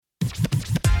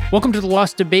Welcome to The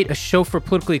Lost Debate, a show for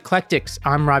political eclectics.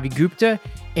 I'm Ravi Gupta,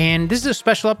 and this is a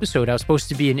special episode. I was supposed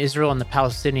to be in Israel and the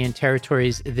Palestinian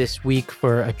territories this week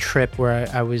for a trip where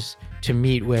I was to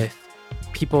meet with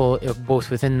people both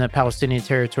within the Palestinian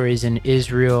territories and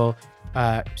Israel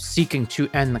seeking to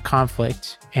end the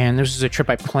conflict. And this was a trip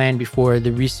I planned before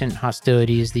the recent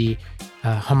hostilities, the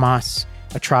Hamas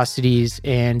atrocities,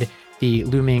 and the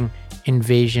looming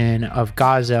invasion of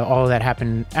Gaza. All of that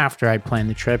happened after I planned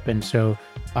the trip, and so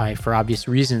I, for obvious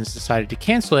reasons, decided to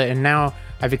cancel it. And now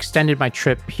I've extended my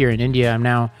trip here in India. I'm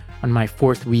now on my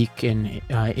fourth week in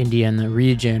India and the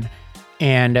region,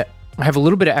 and I have a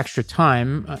little bit of extra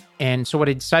time. And so what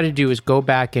I decided to do is go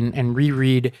back and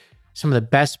reread some of the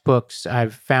best books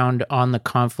I've found on the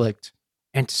conflict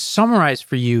and to summarize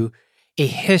for you a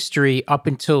history up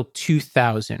until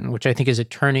 2000, which I think is a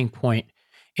turning point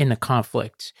in the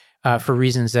conflict for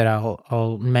reasons that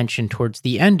I'll mention towards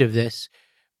the end of this.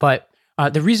 But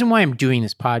the reason why I'm doing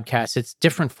this podcast, it's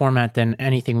different format than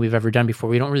anything we've ever done before.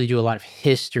 We don't really do a lot of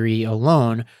history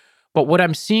alone. But what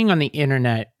I'm seeing on the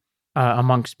internet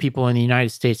amongst people in the United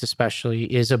States especially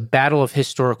is a battle of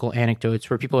historical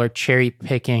anecdotes where people are cherry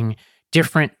picking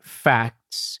different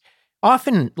facts,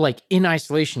 often like in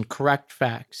isolation, correct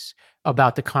facts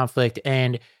about the conflict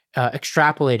and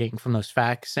extrapolating from those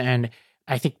facts. And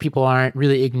I think people aren't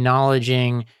really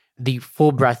acknowledging the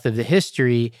full breadth of the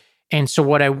history. And so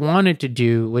what I wanted to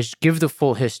do was give the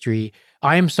full history.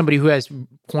 I am somebody who has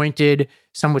pointed,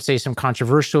 some would say some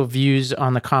controversial views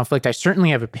on the conflict. I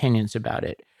certainly have opinions about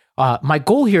it. My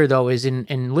goal here, though, is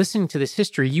in listening to this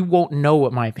history, you won't know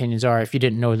what my opinions are if you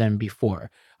didn't know them before.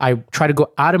 I try to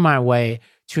go out of my way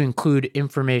to include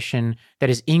information that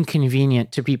is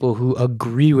inconvenient to people who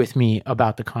agree with me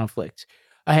about the conflict.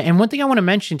 And one thing I want to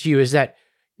mention to you is that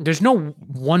there's no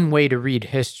one way to read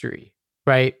history,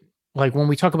 right? Like when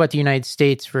we talk about the United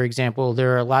States, for example,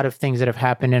 there are a lot of things that have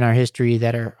happened in our history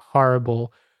that are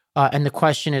horrible. And the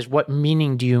question is, what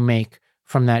meaning do you make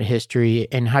from that history?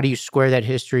 And how do you square that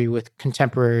history with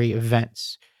contemporary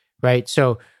events, right?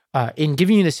 So in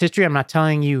giving you this history, I'm not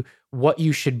telling you what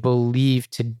you should believe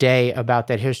today about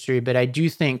that history, but I do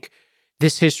think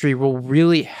this history will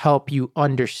really help you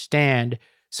understand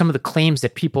some of the claims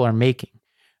that people are making.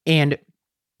 And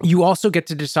you also get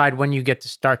to decide when you get to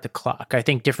start the clock. I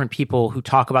think different people who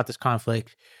talk about this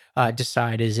conflict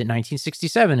decide, is it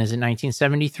 1967? Is it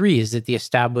 1973? Is it the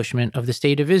establishment of the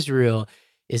state of Israel?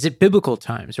 Is it biblical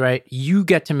times, right? You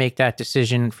get to make that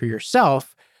decision for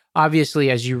yourself, obviously,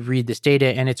 as you read this data.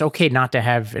 And it's okay not to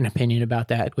have an opinion about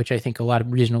that, which I think a lot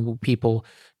of reasonable people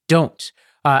don't.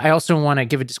 I also want to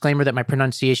give a disclaimer that my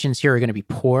pronunciations here are going to be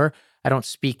poor. I don't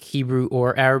speak Hebrew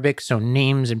or Arabic, so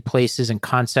names and places and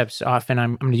concepts, often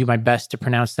I'm going to do my best to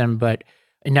pronounce them, but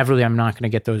inevitably I'm not going to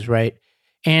get those right.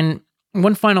 And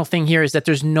one final thing here is that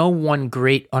there's no one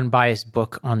great unbiased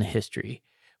book on the history,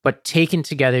 but taken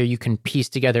together, you can piece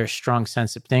together a strong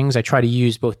sense of things. I try to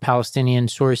use both Palestinian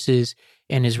sources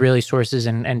and Israeli sources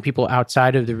and people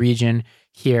outside of the region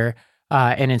here.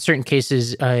 And in certain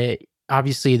cases,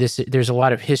 obviously there's a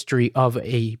lot of history of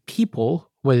a people,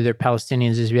 whether they're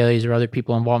Palestinians, Israelis, or other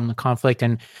people involved in the conflict.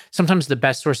 And sometimes the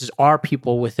best sources are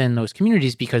people within those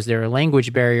communities because there are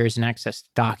language barriers and access to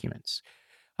documents.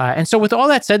 And so with all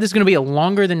that said, this is going to be a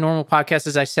longer than normal podcast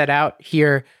as I set out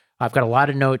here. I've got a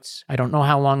lot of notes. I don't know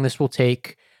how long this will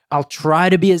take. I'll try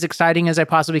to be as exciting as I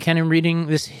possibly can in reading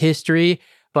this history,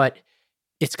 but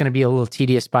it's going to be a little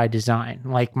tedious by design.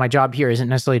 Like, my job here isn't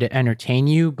necessarily to entertain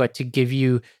you, but to give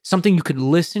you something you could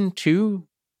listen to,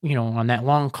 you know, on that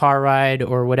long car ride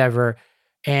or whatever,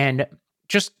 and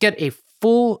just get a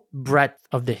full breadth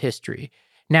of the history.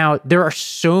 Now, there are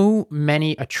so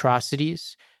many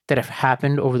atrocities that have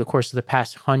happened over the course of the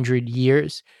past 100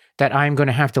 years that I'm going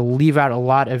to have to leave out a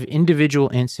lot of individual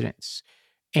incidents.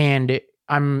 And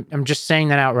I'm just saying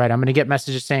that outright. I'm going to get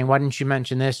messages saying, why didn't you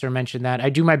mention this or mention that? I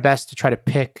do my best to try to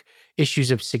pick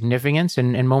issues of significance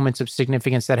and moments of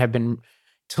significance that have been,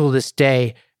 till this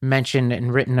day, mentioned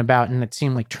and written about, and that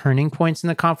seem like turning points in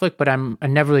the conflict, but I'm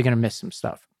never really going to miss some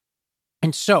stuff.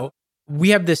 And so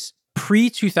we have this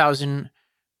pre-2000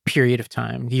 period of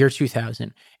time, the year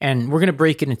 2000, and we're going to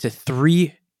break it into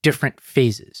three different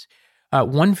phases.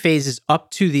 One phase is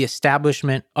up to the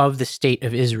establishment of the state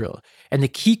of Israel. And the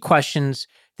key questions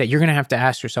that you're going to have to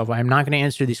ask yourself, I'm not going to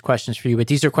answer these questions for you, but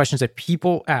these are questions that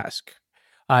people ask,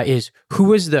 is who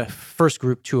was the first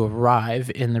group to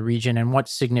arrive in the region and what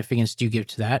significance do you give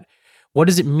to that? What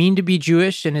does it mean to be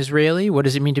Jewish and Israeli? What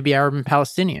does it mean to be Arab and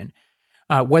Palestinian?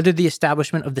 Whether the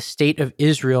establishment of the state of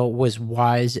Israel was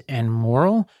wise and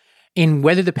moral, and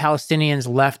whether the Palestinians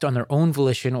left on their own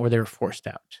volition or they were forced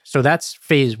out. So that's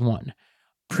phase one,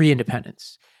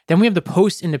 pre-independence. Then we have the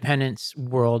post-independence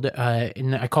world,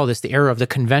 and I call this the era of the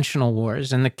conventional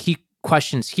wars. And the key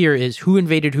questions here is who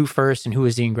invaded who first and who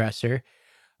was the aggressor,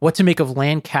 what to make of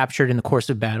land captured in the course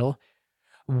of battle,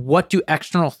 what do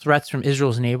external threats from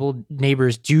Israel's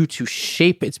neighbors do to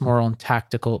shape its moral and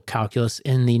tactical calculus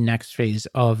in the next phase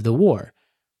of the war.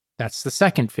 That's the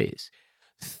second phase.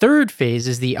 Third phase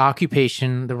is the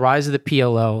occupation, the rise of the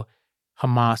PLO,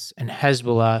 Hamas, and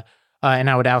Hezbollah.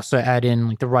 And I would also add in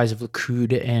like the rise of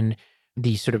Likud and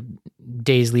the sort of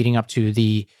days leading up to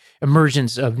the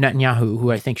emergence of Netanyahu,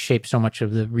 who I think shaped so much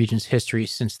of the region's history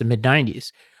since the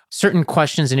mid-90s. Certain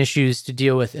questions and issues to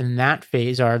deal with in that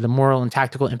phase are the moral and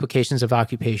tactical implications of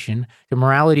occupation, the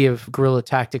morality of guerrilla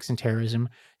tactics and terrorism,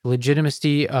 the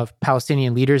legitimacy of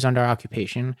Palestinian leaders under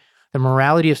occupation, the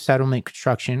morality of settlement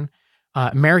construction,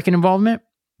 American involvement,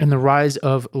 and the rise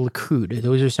of Likud.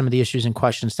 Those are some of the issues and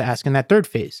questions to ask in that third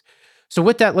phase. So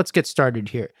with that, let's get started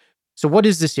here. So what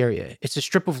is this area? It's a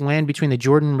strip of land between the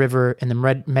Jordan River and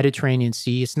the Mediterranean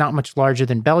Sea. It's not much larger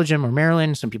than Belgium or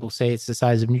Maryland. Some people say it's the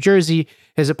size of New Jersey. It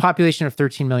has a population of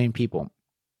 13 million people.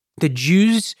 The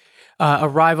Jews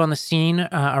arrive on the scene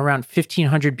around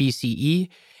 1500 BCE.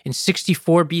 In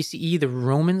 64 BCE, the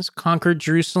Romans conquered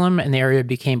Jerusalem, and the area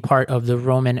became part of the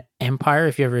Roman Empire.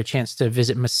 If you ever have a chance to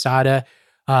visit Masada,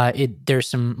 there's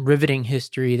some riveting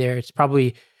history there. It's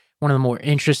probably one of the more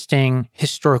interesting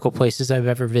historical places I've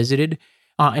ever visited.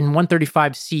 In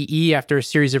 135 CE, after a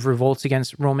series of revolts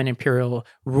against Roman imperial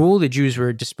rule, the Jews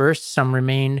were dispersed. Some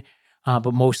remained,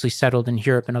 but mostly settled in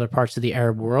Europe and other parts of the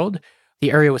Arab world.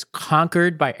 The area was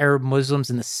conquered by Arab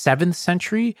Muslims in the 7th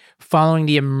century, following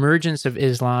the emergence of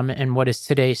Islam in what is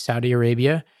today Saudi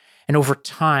Arabia. And over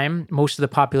time, most of the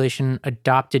population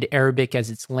adopted Arabic as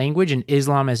its language and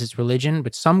Islam as its religion,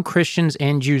 but some Christians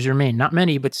and Jews remain. Not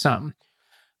many, but some.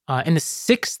 In the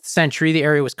 6th century, the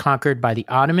area was conquered by the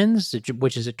Ottomans,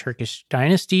 which is a Turkish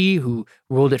dynasty who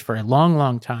ruled it for a long,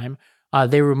 long time.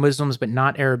 They were Muslims, but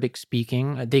not Arabic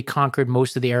speaking. They conquered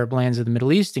most of the Arab lands of the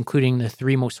Middle East, including the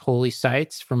 3 most holy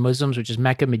sites for Muslims, which is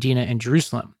Mecca, Medina, and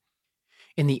Jerusalem.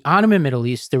 In the Ottoman Middle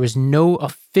East, there was no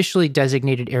officially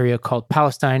designated area called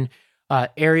Palestine.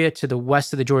 Area to the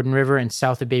west of the Jordan River and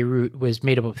south of Beirut was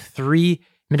made up of 3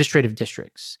 administrative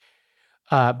districts.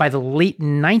 By the late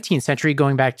 19th century,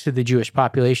 going back to the Jewish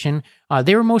population,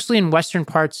 they were mostly in western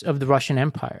parts of the Russian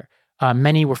Empire.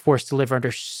 Many were forced to live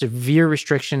under severe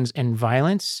restrictions and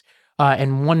violence.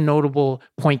 And one notable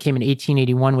point came in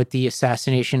 1881 with the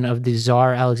assassination of the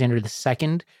Tsar Alexander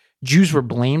II. Jews were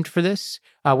blamed for this,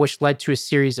 which led to a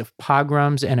series of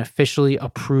pogroms and officially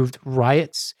approved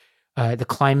riots. The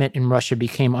climate in Russia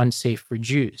became unsafe for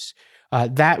Jews.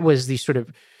 That was the sort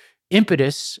of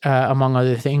impetus, among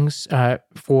other things,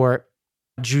 for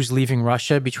Jews leaving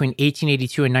Russia. Between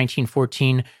 1882 and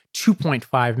 1914,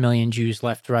 2.5 million Jews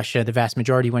left Russia. The vast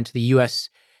majority went to the US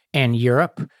and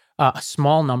Europe. A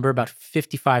small number, about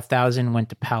 55,000, went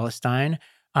to Palestine.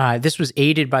 This was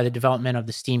aided by the development of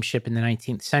the steamship in the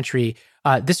 19th century.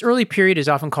 This early period is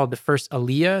often called the first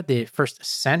Aliyah, the first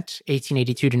ascent,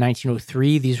 1882 to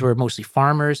 1903. These were mostly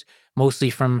farmers, mostly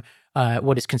from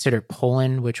what is considered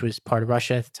Poland, which was part of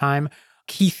Russia at the time.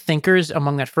 Key thinkers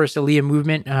among that first Aliyah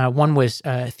movement, one was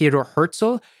Theodor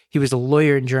Herzl. He was a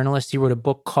lawyer and journalist. He wrote a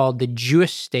book called The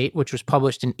Jewish State, which was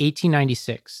published in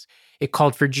 1896. It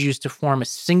called for Jews to form a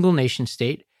single nation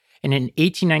state. And in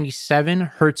 1897,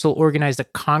 Herzl organized a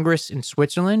congress in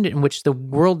Switzerland in which the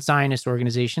World Zionist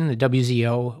Organization, the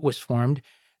WZO, was formed.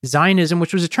 Zionism,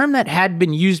 which was a term that had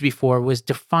been used before, was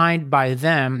defined by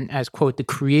them as, quote, the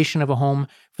creation of a home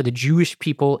for the Jewish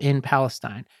people in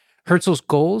Palestine. Herzl's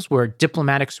goals were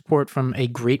diplomatic support from a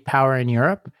great power in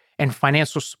Europe and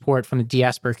financial support from the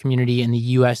diaspora community in the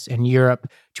US and Europe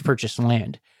to purchase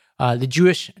land. The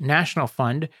Jewish National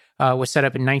Fund was set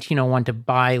up in 1901 to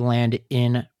buy land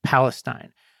in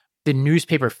Palestine. The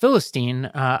newspaper Philistine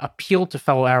appealed to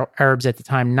fellow Arabs at the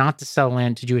time not to sell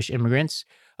land to Jewish immigrants.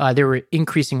 There were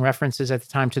increasing references at the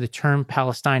time to the term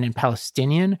Palestine and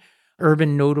Palestinian.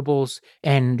 Urban notables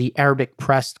and the Arabic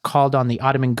press called on the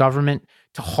Ottoman government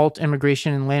to halt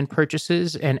immigration and land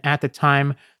purchases. And at the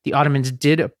time, the Ottomans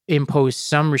did impose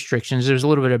some restrictions. There's a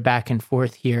little bit of back and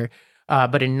forth here.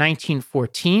 But in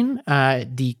 1914,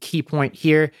 the key point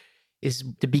here is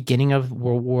the beginning of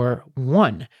World War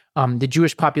I. The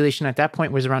Jewish population at that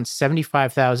point was around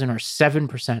 75,000 or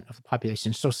 7% of the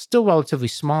population, so still relatively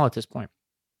small at this point.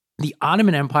 The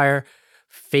Ottoman Empire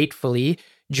faithfully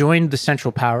joined the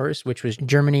Central Powers, which was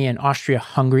Germany and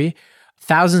Austria-Hungary.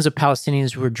 Thousands of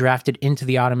Palestinians were drafted into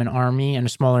the Ottoman army and a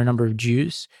smaller number of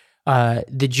Jews.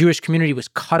 The Jewish community was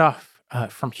cut off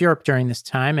from Europe during this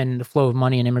time, and the flow of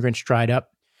money and immigrants dried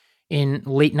up. In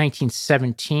late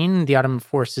 1917, the Ottoman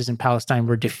forces in Palestine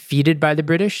were defeated by the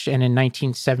British. And in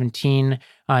 1917,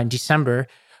 in December,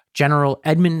 General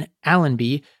Edmund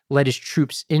Allenby led his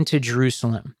troops into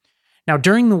Jerusalem. Now,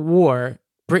 during the war,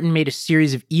 Britain made a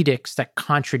series of edicts that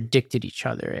contradicted each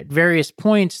other. At various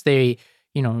points, they,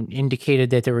 indicated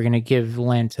that they were going to give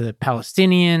land to the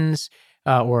Palestinians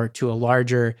or to a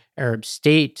larger Arab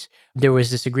state. There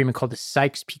was this agreement called the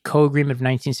Sykes-Picot Agreement of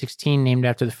 1916, named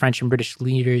after the French and British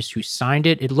leaders who signed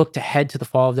it. It looked ahead to the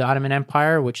fall of the Ottoman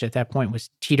Empire, which at that point was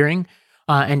teetering,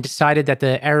 and decided that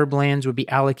the Arab lands would be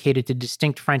allocated to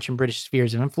distinct French and British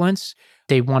spheres of influence.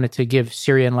 They wanted to give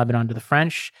Syria and Lebanon to the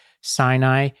French,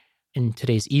 Sinai in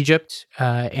today's Egypt,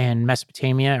 and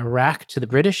Mesopotamia, Iraq to the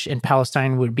British, and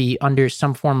Palestine would be under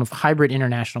some form of hybrid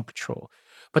international control.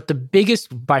 But the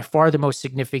biggest, by far the most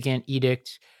significant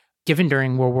edict given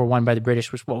during World War I by the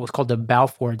British was what was called the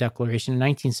Balfour Declaration in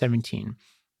 1917.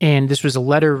 And this was a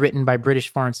letter written by British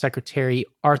Foreign Secretary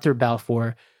Arthur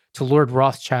Balfour to Lord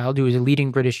Rothschild, who was a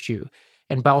leading British Jew.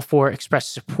 And Balfour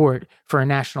expressed support for a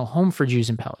national home for Jews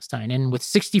in Palestine. And with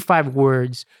 65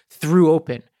 words, threw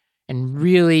open and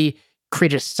really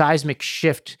created a seismic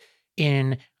shift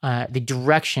in the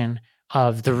direction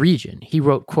of the region. He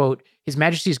wrote, quote, "His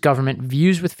Majesty's government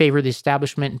views with favor the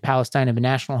establishment in Palestine of a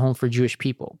national home for Jewish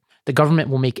people. The government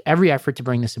will make every effort to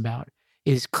bring this about.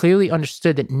 It is clearly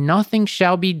understood that nothing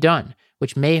shall be done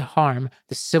which may harm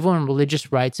the civil and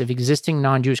religious rights of existing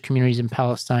non-Jewish communities in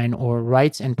Palestine or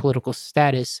rights and political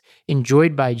status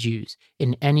enjoyed by Jews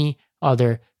in any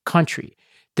other country."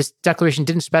 This declaration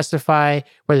didn't specify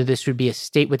whether this would be a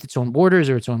state with its own borders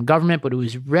or its own government, but it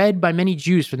was read by many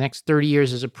Jews for the next 30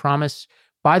 years as a promise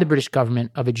by the British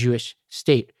government of a Jewish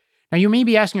state. Now, you may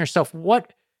be asking yourself,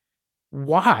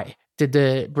 why did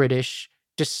the British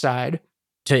decide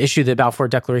to issue the Balfour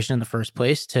Declaration in the first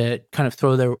place, to kind of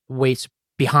throw their weights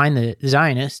behind the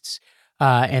Zionists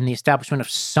and the establishment of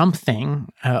something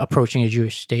approaching a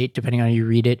Jewish state, depending on how you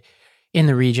read it, in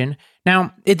the region?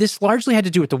 Now, this largely had to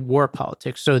do with the war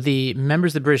politics. So the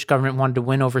members of the British government wanted to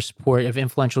win over support of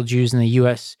influential Jews in the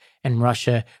U.S. and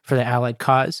Russia for the Allied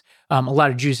cause. A lot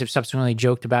of Jews have subsequently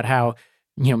joked about how,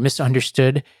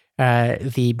 misunderstood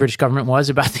the British government was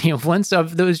about the influence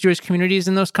of those Jewish communities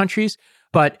in those countries.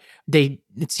 But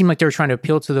it seemed like they were trying to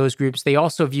appeal to those groups. They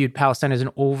also viewed Palestine as an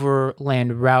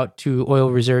overland route to oil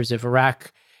reserves of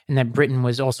Iraq, and that Britain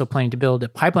was also planning to build a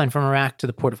pipeline from Iraq to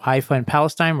the port of Haifa in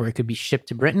Palestine, where it could be shipped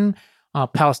to Britain.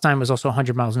 Palestine was also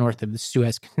 100 miles north of the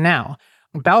Suez Canal.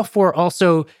 Balfour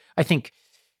also, I think,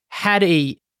 had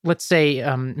a, let's say,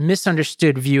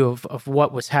 misunderstood view of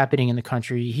what was happening in the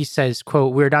country. He says,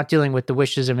 quote, "We're not dealing with the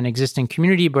wishes of an existing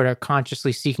community, but are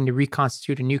consciously seeking to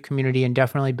reconstitute a new community and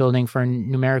definitely building for a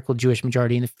numerical Jewish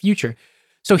majority in the future."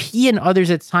 So he and others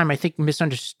at the time, I think,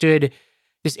 misunderstood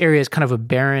this area is kind of a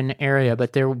barren area,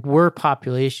 but there were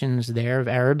populations there of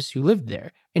Arabs who lived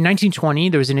there. In 1920,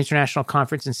 there was an international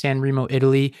conference in San Remo,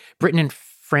 Italy. Britain and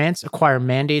France acquired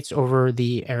mandates over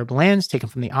the Arab lands taken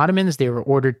from the Ottomans. They were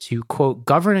ordered to, quote,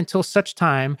 "govern until such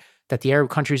time that the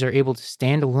Arab countries are able to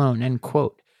stand alone," end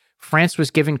quote. France was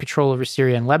given control over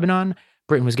Syria and Lebanon.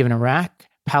 Britain was given Iraq,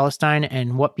 Palestine,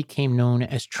 and what became known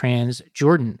as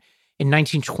Transjordan. In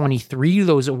 1923,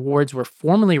 those awards were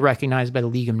formally recognized by the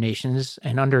League of Nations,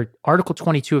 and under Article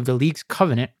 22 of the League's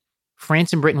covenant,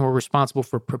 France and Britain were responsible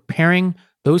for preparing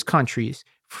those countries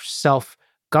for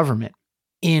self-government.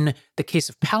 In the case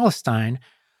of Palestine,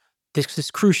 this is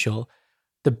crucial.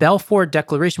 The Balfour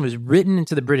Declaration was written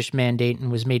into the British mandate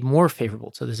and was made more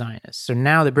favorable to the Zionists. So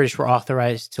now the British were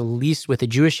authorized to lease with a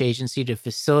Jewish agency to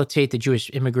facilitate the Jewish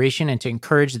immigration and to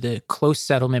encourage the close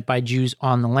settlement by Jews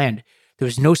on the land. There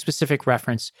was no specific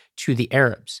reference to the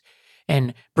Arabs.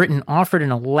 And Britain offered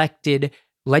an elected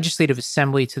legislative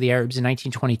assembly to the Arabs in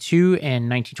 1922 and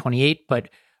 1928, but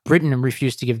Britain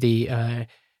refused to give the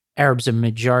Arabs a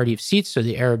majority of seats, so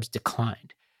the Arabs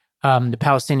declined. The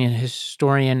Palestinian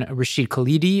historian Rashid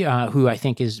Khalidi, who I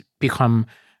think has become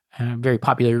a very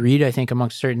popular read, I think,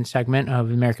 amongst a certain segment of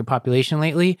the American population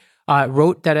lately,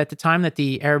 wrote that at the time that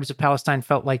the Arabs of Palestine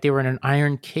felt like they were in an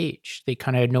iron cage. They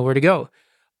kind of had nowhere to go.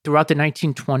 Throughout the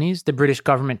 1920s, the British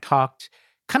government talked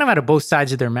kind of out of both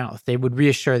sides of their mouth. They would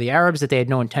reassure the Arabs that they had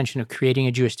no intention of creating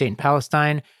a Jewish state in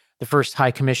Palestine. The first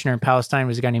high commissioner in Palestine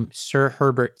was a guy named Sir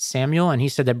Herbert Samuel, and he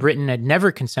said that Britain had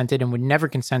never consented and would never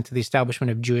consent to the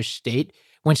establishment of a Jewish state.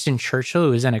 Winston Churchill,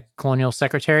 who was then a colonial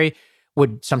secretary,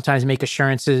 would sometimes make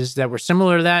assurances that were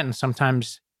similar to that and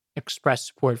sometimes express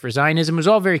support for Zionism. It was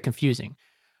all very confusing.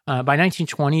 By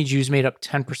 1920, Jews made up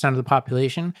 10% of the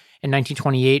population. In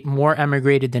 1928, more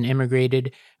emigrated than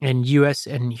immigrated, and U.S.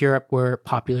 and Europe were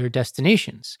popular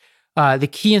destinations. The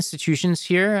key institutions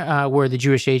here were the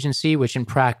Jewish Agency, which in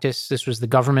practice, this was the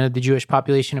government of the Jewish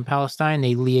population in Palestine.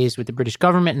 They liaised with the British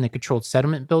government and the controlled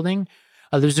settlement building.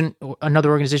 There's another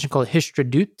organization called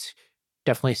Histadrut,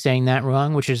 definitely saying that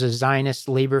wrong, which is a Zionist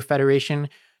labor federation.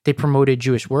 They promoted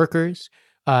Jewish workers.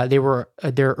 Their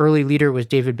early leader was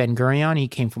David Ben-Gurion. He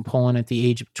came from Poland at the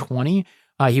age of 20.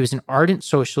 He was an ardent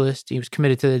socialist. He was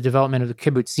committed to the development of the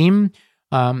kibbutzim.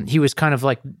 He was kind of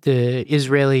like the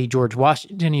Israeli George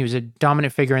Washington. He was a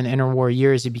dominant figure in the interwar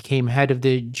years. He became head of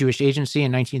the Jewish Agency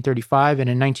in 1935, and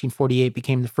in 1948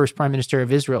 became the first prime minister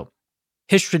of Israel.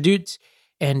 Histadrut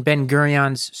and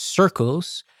Ben-Gurion's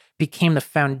circles became the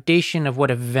foundation of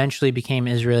what eventually became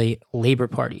Israeli Labor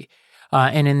Party.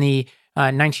 And in the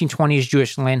 1920s,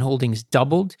 Jewish landholdings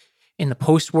doubled. In the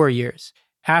post-war years,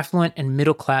 affluent and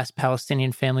middle-class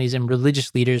Palestinian families and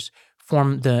religious leaders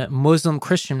formed the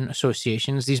Muslim-Christian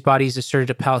associations. These bodies asserted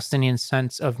a Palestinian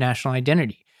sense of national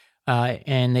identity.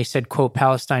 And they said, quote,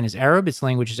 Palestine is Arab, its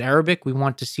language is Arabic. We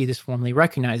want to see this formally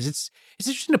recognized. It's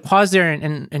interesting to pause there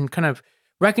and kind of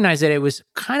recognize that it was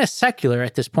kind of secular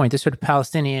at this point, this sort of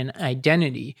Palestinian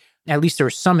identity. At least there were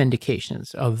some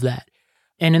indications of that.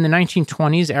 And in the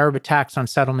 1920s, Arab attacks on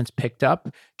settlements picked up.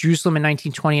 Jerusalem in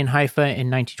 1920 and Haifa in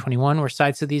 1921 were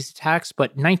sites of these attacks,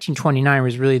 but 1929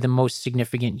 was really the most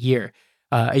significant year.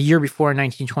 A year before, in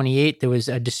 1928, there was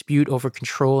a dispute over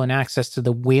control and access to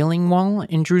the Wailing Wall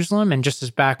in Jerusalem. And just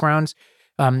as backgrounds,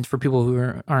 for people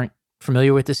who aren't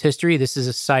familiar with this history, this is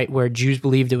a site where Jews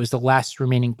believed it was the last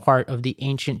remaining part of the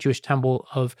ancient Jewish temple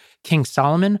of King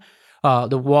Solomon.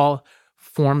 The wall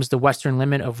forms the western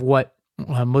limit of what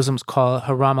Muslims call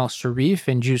Haram al-Sharif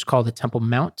and Jews call the Temple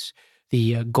Mount,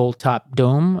 the gold-top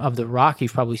dome of the rock.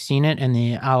 You've probably seen it. And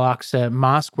the Al-Aqsa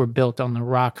Mosque were built on the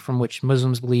rock from which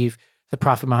Muslims believe the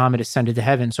Prophet Muhammad ascended to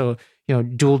heaven. So,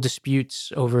 dual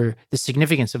disputes over the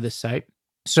significance of this site.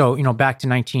 So, back to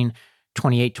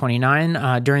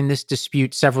 1928-29, during this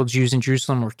dispute, several Jews in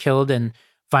Jerusalem were killed and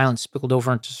violence spilled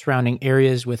over into surrounding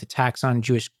areas with attacks on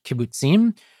Jewish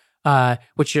kibbutzim,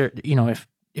 which are,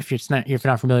 if you're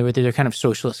not familiar with it, they're kind of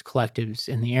socialist collectives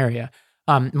in the area.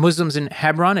 Muslims in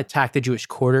Hebron attacked the Jewish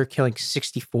quarter, killing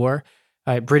 64.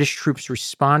 British troops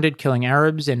responded, killing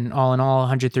Arabs, and in all,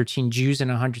 113 Jews and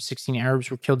 116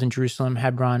 Arabs were killed in Jerusalem,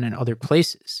 Hebron, and other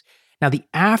places. Now, the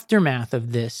aftermath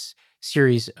of this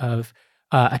series of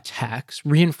attacks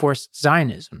reinforced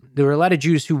Zionism. There were a lot of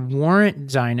Jews who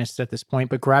weren't Zionists at this point,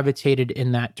 but gravitated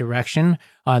in that direction.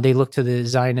 They looked to the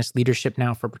Zionist leadership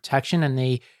now for protection, and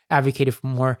they advocated for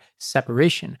more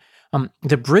separation.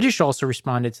 The British also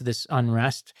responded to this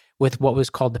unrest with what was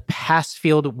called the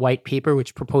Passfield White Paper,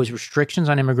 which proposed restrictions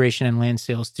on immigration and land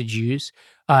sales to Jews.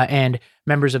 And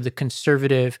members of the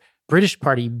conservative British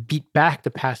Party beat back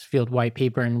the Passfield White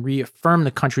Paper and reaffirmed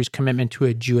the country's commitment to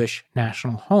a Jewish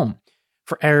national home.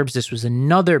 For Arabs, this was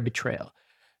another betrayal.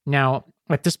 Now,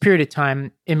 at this period of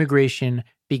time, immigration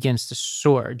begins to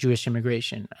soar, Jewish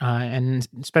immigration, and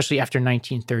especially after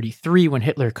 1933, when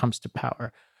Hitler comes to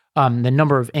power. The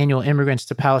number of annual immigrants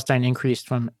to Palestine increased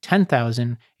from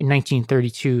 10,000 in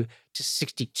 1932 to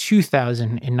 62,000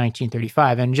 in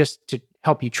 1935. And just to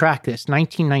help you track this,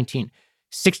 1919,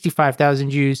 65,000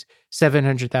 Jews,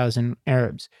 700,000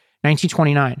 Arabs.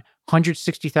 1929,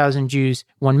 160,000 Jews,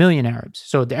 1 million Arabs.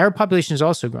 So the Arab population is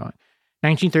also growing.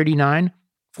 1939,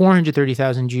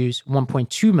 430,000 Jews,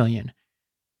 1.2 million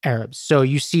Arabs. So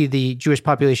you see the Jewish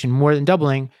population more than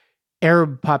doubling,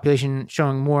 Arab population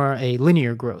showing more a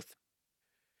linear growth.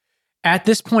 At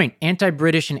this point,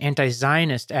 anti-British and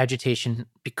anti-Zionist agitation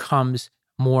becomes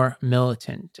more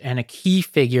militant, and a key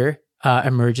figure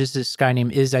emerges, this guy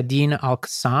named Izz-ad-Din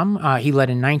al-Qassam. He led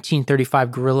a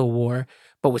 1935 guerrilla war,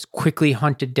 but was quickly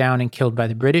hunted down and killed by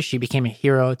the British. He became a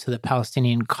hero to the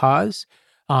Palestinian cause.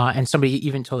 And somebody,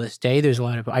 even till this day, there's a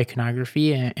lot of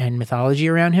iconography and mythology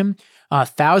around him.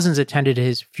 Thousands attended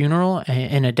his funeral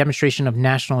in a demonstration of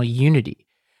national unity.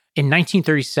 In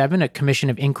 1937, a commission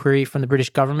of inquiry from the British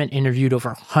government interviewed over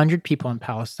 100 people in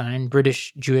Palestine,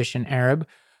 British, Jewish, and Arab.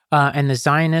 And the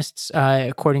Zionists,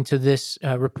 according to this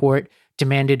report,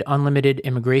 demanded unlimited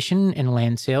immigration and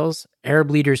land sales.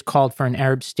 Arab leaders called for an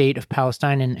Arab state of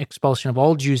Palestine and expulsion of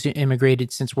all Jews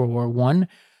immigrated since World War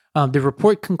I. The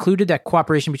report concluded that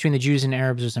cooperation between the Jews and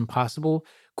Arabs was impossible.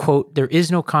 Quote, there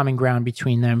is no common ground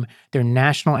between them. Their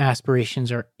national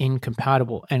aspirations are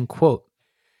incompatible, end quote.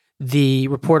 The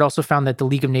report also found that the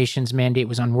League of Nations mandate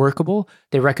was unworkable.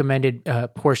 They recommended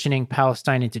portioning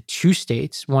Palestine into two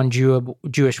states, one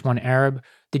Jewish, one Arab.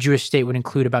 The Jewish state would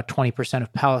include about 20%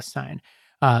 of Palestine.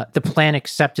 The plan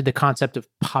accepted the concept of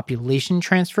population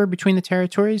transfer between the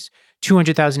territories.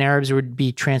 200,000 Arabs would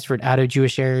be transferred out of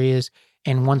Jewish areas,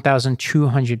 and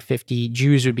 1,250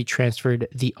 Jews would be transferred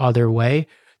the other way.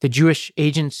 The Jewish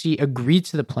agency agreed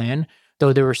to the plan,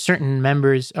 though there were certain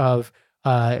members of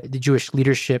the Jewish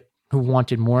leadership who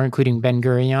wanted more, including Ben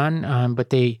Gurion, but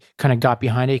they kind of got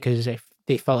behind it because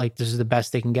they felt like this is the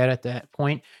best they can get at that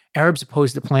point. Arabs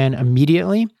opposed the plan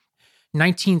immediately.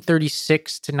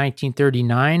 1936 to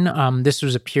 1939, this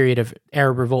was a period of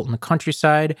Arab revolt in the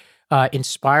countryside,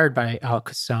 inspired by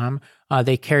al-Qassam.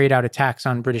 They carried out attacks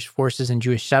on British forces and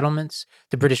Jewish settlements.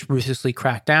 The British ruthlessly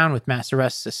cracked down with mass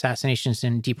arrests, assassinations,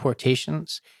 and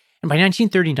deportations. And by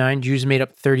 1939, Jews made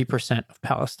up 30% of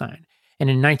Palestine. And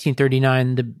in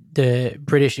 1939, the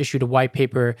British issued a white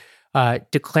paper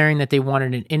declaring that they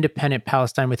wanted an independent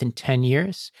Palestine within 10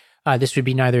 years. This would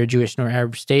be neither a Jewish nor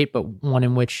Arab state, but one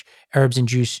in which Arabs and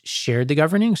Jews shared the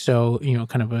governing. So,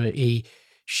 kind of a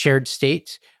shared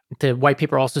state. The white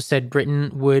paper also said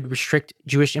Britain would restrict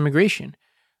Jewish immigration.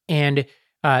 And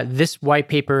this white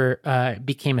paper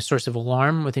became a source of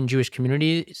alarm within Jewish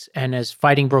communities. And as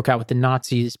fighting broke out with the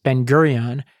Nazis, Ben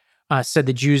Gurion said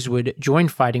the Jews would join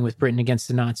fighting with Britain against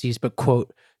the Nazis, but,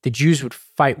 quote, the Jews would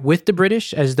fight with the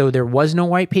British as though there was no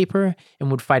white paper and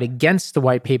would fight against the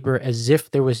white paper as if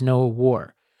there was no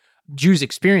war. Jews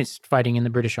experienced fighting in the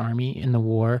British Army in the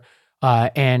war,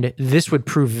 and this would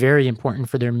prove very important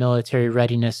for their military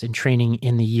readiness and training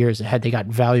in the years ahead. They got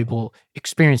valuable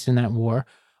experience in that war.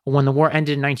 When the war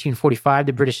ended in 1945,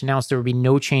 the British announced there would be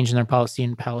no change in their policy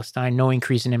in Palestine, no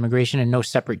increase in immigration, and no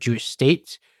separate Jewish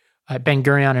state. Ben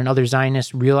Gurion and other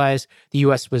Zionists realized the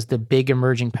U.S. was the big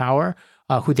emerging power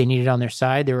who they needed on their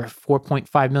side. There were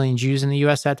 4.5 million Jews in the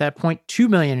U.S. at that point, 2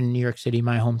 million in New York City,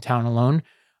 my hometown alone.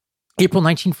 April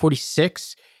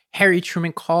 1946, Harry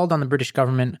Truman called on the British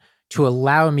government to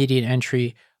allow immediate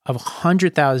entry of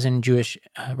 100,000 Jewish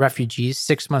refugees.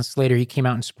 6 months later, he came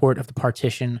out in support of the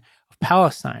partition of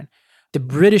Palestine. The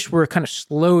British were kind of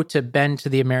slow to bend to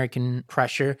the American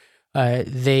pressure.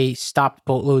 They stopped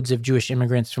boatloads of Jewish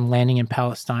immigrants from landing in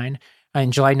Palestine.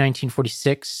 In July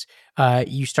 1946,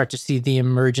 you start to see the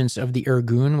emergence of the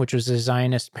Irgun, which was a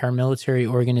Zionist paramilitary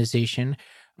organization,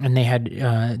 and they had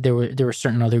there were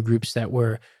certain other groups that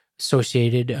were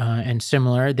associated and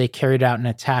similar. They carried out an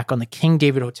attack on the King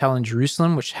David Hotel in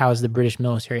Jerusalem, which housed the British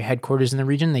military headquarters in the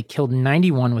region. They killed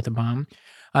 91 with a bomb.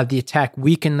 The attack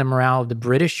weakened the morale of the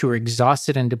British, who were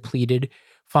exhausted and depleted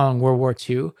following World War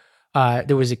II.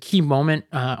 There was a key moment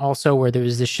also where there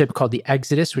was this ship called the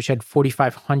Exodus, which had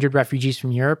 4,500 refugees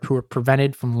from Europe who were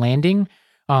prevented from landing.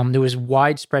 There was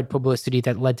widespread publicity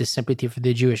that led to sympathy for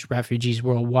the Jewish refugees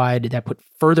worldwide that put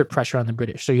further pressure on the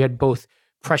British. So you had both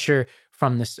pressure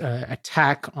from this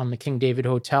attack on the King David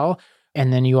Hotel,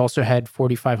 and then you also had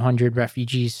 4,500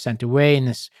 refugees sent away, and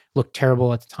this looked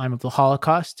terrible at the time of the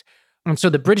Holocaust. And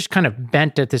so the British kind of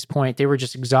bent at this point. They were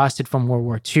just exhausted from World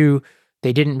War II.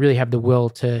 They didn't really have the will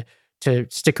to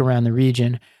stick around the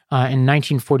region. In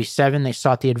 1947, they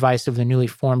sought the advice of the newly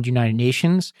formed United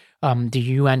Nations. The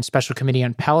UN Special Committee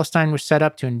on Palestine was set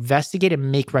up to investigate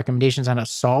and make recommendations on how to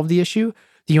solve the issue.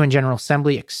 The UN General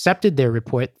Assembly accepted their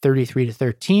report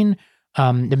 33-13.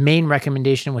 The main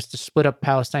recommendation was to split up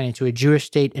Palestine into a Jewish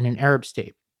state and an Arab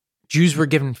state. Jews were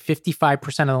given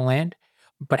 55% of the land,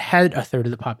 but had a third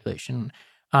of the population.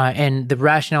 And the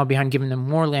rationale behind giving them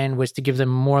more land was to give them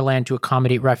more land to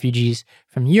accommodate refugees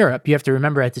from Europe. You have to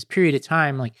remember at this period of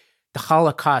time, like the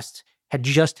Holocaust had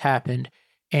just happened.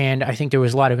 And I think there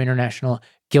was a lot of international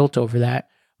guilt over that.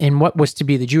 In what was to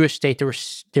be the Jewish state,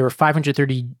 there were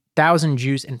 530,000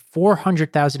 Jews and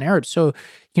 400,000 Arabs. So,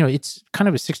 it's kind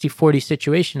of a 60-40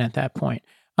 situation at that point.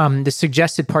 The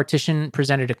suggested partition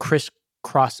presented a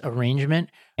crisscross arrangement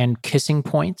and kissing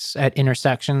points at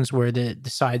intersections where the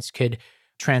sides could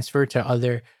transfer to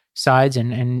other sides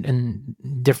and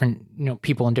different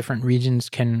people in different regions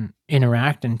can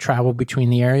interact and travel between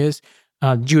the areas.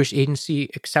 The Jewish Agency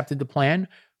accepted the plan,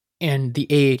 and the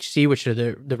AHC, which are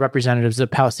the representatives of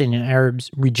Palestinian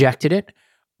Arabs, rejected it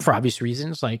for obvious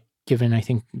reasons. Like, given I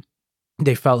think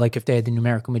they felt like if they had the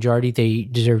numerical majority, they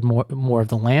deserved more of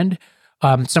the land.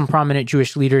 Some prominent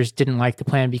Jewish leaders didn't like the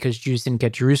plan because Jews didn't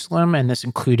get Jerusalem, and this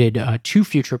included two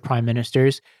future prime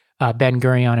ministers, Ben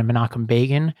Gurion and Menachem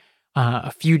Begin.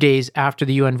 A few days after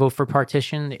the UN vote for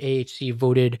partition, the AHC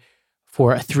voted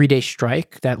for a 3-day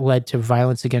strike that led to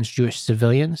violence against Jewish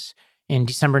civilians. In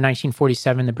December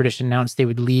 1947, the British announced they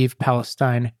would leave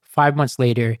Palestine. 5 months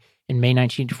later, in May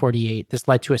 1948, this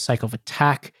led to a cycle of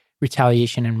attack,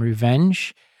 retaliation, and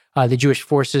revenge. The Jewish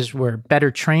forces were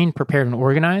better trained, prepared, and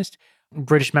organized.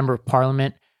 British Member of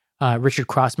Parliament Richard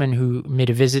Crossman, who made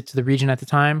a visit to the region at the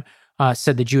time,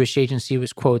 said the Jewish Agency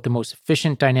was, quote, the most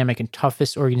efficient, dynamic, and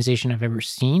toughest organization I've ever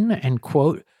seen, end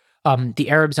quote. The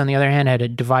Arabs, on the other hand, had a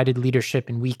divided leadership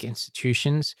and weak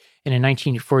institutions. And in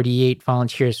 1948,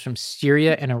 volunteers from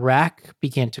Syria and Iraq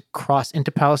began to cross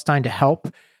into Palestine to help.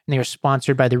 And they were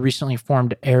sponsored by the recently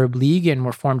formed Arab League and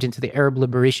were formed into the Arab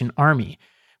Liberation Army.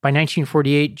 By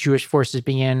 1948, Jewish forces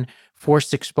began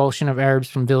forced expulsion of Arabs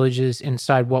from villages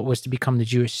inside what was to become the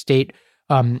Jewish state.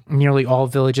 Nearly all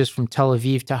villages from Tel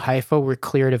Aviv to Haifa were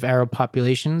cleared of Arab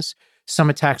populations. Some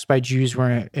attacks by Jews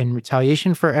were in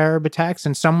retaliation for Arab attacks,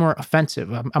 and some were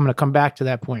offensive. I'm going to come back to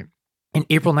that point. In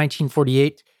April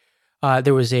 1948,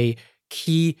 there was a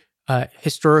key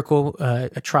historical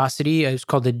atrocity. It was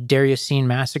called the Deir Yassin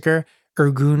Massacre.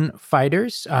 Irgun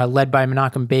fighters, led by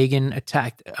Menachem Begin,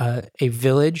 attacked a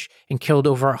village and killed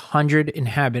over 100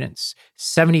 inhabitants,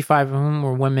 75 of whom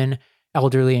were women,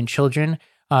 elderly, and children.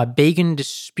 Begin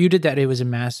disputed that it was a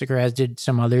massacre, as did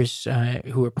some others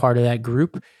who were part of that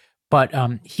group. But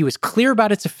he was clear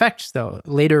about its effects, though,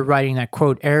 later writing that,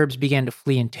 quote, Arabs began to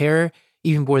flee in terror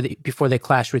even before they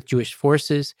clashed with Jewish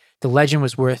forces. The legend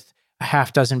was worth a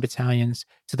half dozen battalions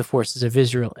to the forces of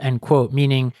Israel, end quote,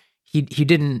 meaning he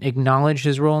didn't acknowledge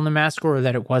his role in the massacre or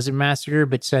that it was a massacre,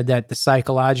 but said that the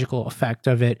psychological effect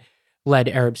of it led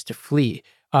Arabs to flee.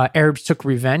 Arabs took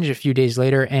revenge a few days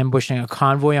later, ambushing a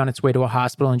convoy on its way to a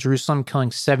hospital in Jerusalem,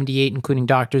 killing 78, including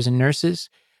doctors and nurses.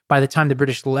 By the time the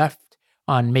British left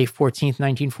on May 14th,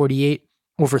 1948,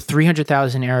 over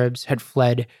 300,000 Arabs had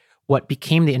fled what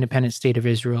became the independent state of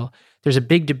Israel. There's a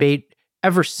big debate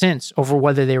ever since over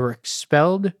whether they were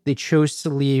expelled, they chose to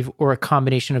leave, or a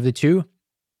combination of the two.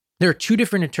 There are two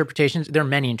different interpretations. There are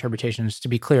many interpretations, to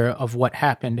be clear, of what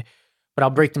happened, but I'll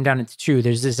break them down into two.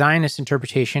 There's the Zionist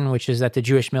interpretation, which is that the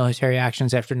Jewish military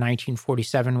actions after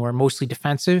 1947 were mostly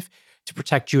defensive to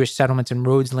protect Jewish settlements and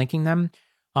roads linking them.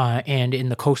 And in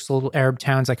the coastal Arab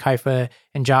towns like Haifa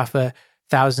and Jaffa,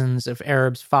 thousands of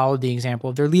Arabs followed the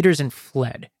example of their leaders and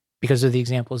fled because of the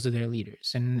examples of their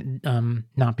leaders, and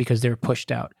not because they were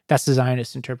pushed out. That's the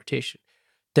Zionist interpretation.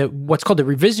 What's called the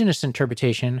revisionist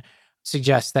interpretation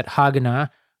suggests that Haganah,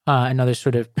 another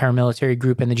sort of paramilitary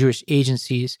group, and the Jewish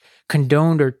agencies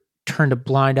condoned or turned a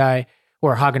blind eye,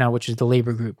 or Haganah, which is the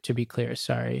labor group, to be clear,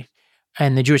 sorry.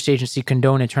 And the Jewish agency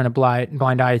condoned and turned a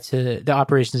blind eye to the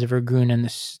operations of Irgun and the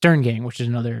Stern Gang, which is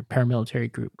another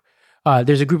paramilitary group.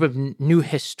 There's a group of new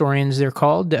historians, they're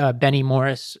called, Benny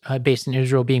Morris, based in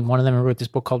Israel, being one of them, who wrote this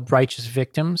book called Righteous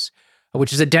Victims,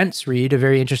 which is a dense read, a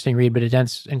very interesting read, but a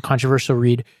dense and controversial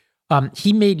read.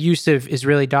 He made use of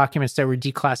Israeli documents that were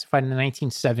declassified in the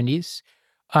 1970s.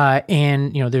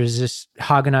 And, there's this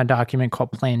Haganah document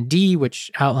called Plan D, which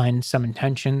outlined some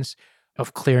intentions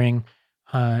of clearing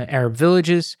Arab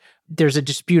villages. There's a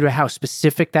dispute of how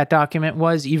specific that document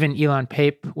was. Even Elon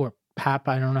Pape, or Pap,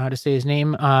 I don't know how to say his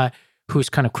name, who's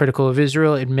kind of critical of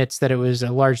Israel, admits that it was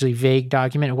a largely vague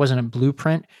document. It wasn't a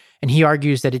blueprint. And he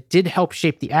argues that it did help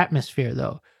shape the atmosphere,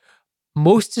 though.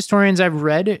 Most historians I've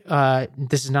read,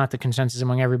 this is not the consensus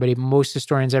among everybody, most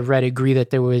historians I've read agree that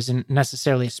there wasn't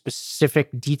necessarily a specific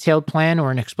detailed plan or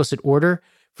an explicit order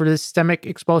for the systemic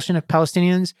expulsion of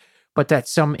Palestinians, but that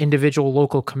some individual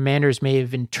local commanders may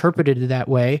have interpreted it that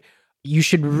way. You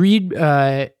should read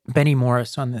Benny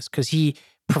Morris on this, because he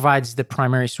provides the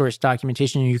primary source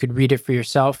documentation, and you could read it for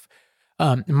yourself.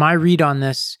 My read on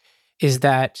this is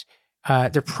that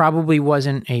there probably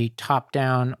wasn't a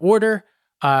top-down order,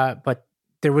 but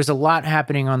there was a lot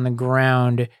happening on the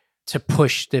ground to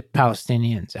push the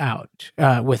Palestinians out,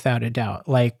 without a doubt.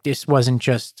 Like, this wasn't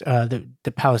just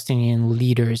the Palestinian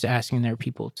leaders asking their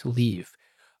people to leave.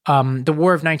 The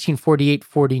war of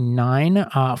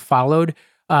 1948-49 followed,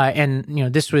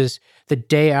 and this was the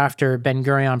day after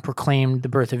Ben-Gurion proclaimed the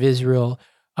birth of Israel.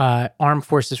 Armed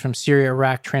forces from Syria,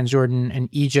 Iraq, Transjordan, and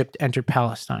Egypt entered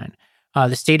Palestine.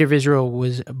 The state of Israel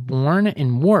was born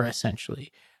in war,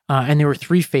 essentially. And there were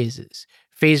three phases.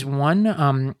 Phase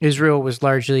one, Israel was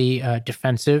largely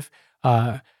defensive,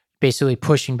 basically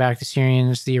pushing back the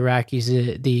Syrians, the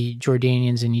Iraqis, the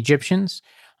Jordanians, and Egyptians.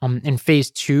 In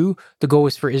phase two, the goal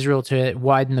was for Israel to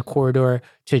widen the corridor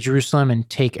to Jerusalem and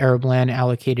take Arab land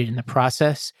allocated in the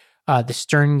process. The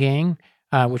Stern Gang,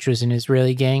 which was an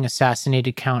Israeli gang,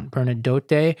 assassinated Count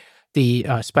Bernadotte, the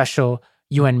special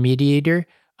UN mediator,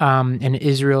 and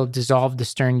Israel dissolved the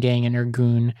Stern Gang and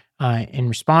Irgun in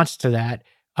response to that,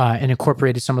 and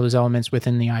incorporated some of those elements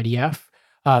within the IDF.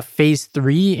 Phase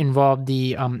three involved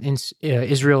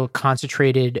Israel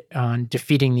concentrated on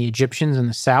defeating the Egyptians in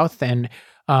the south, and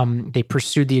they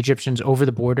pursued the Egyptians over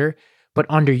the border, but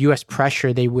under U.S.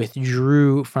 pressure, they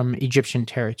withdrew from Egyptian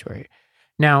territory.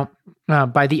 Now,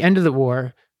 by the end of the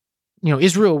war,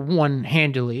 Israel won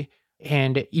handily,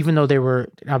 and even though they were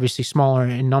obviously smaller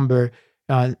in number,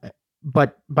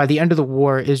 But by the end of the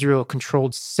war, Israel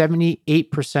controlled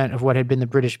 78% of what had been the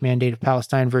British Mandate of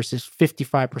Palestine versus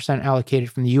 55%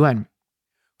 allocated from the UN.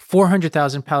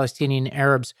 400,000 Palestinian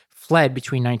Arabs fled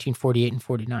between 1948 and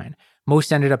 49.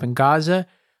 Most ended up in Gaza,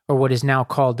 or what is now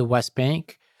called the West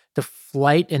Bank. The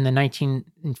flight in the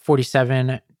 1947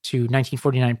 to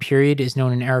 1949 period is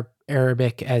known in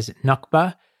Arabic as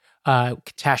Nakba,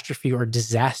 catastrophe or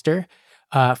disaster.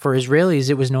 For Israelis,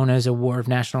 it was known as a war of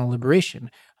national liberation.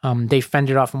 They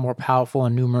fended off a more powerful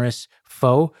and numerous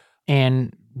foe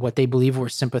and what they believe were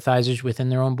sympathizers within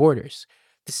their own borders.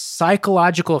 The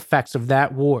psychological effects of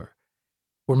that war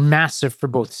were massive for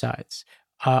both sides.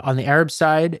 On the Arab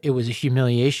side, it was a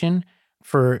humiliation.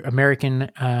 For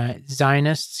American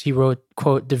Zionists, he wrote,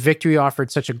 quote, "The victory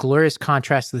offered such a glorious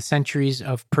contrast to the centuries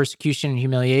of persecution and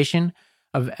humiliation,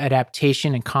 of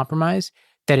adaptation and compromise,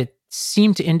 that it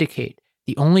seemed to indicate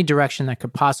the only direction that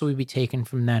could possibly be taken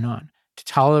from then on, to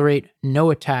tolerate no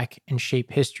attack and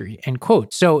shape history," end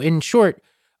quote. So in short,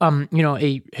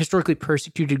 a historically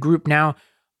persecuted group now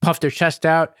puffed their chest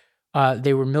out.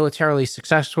 They were militarily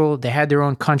successful. They had their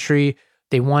own country.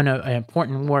 They won an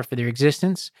important war for their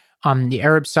existence. On the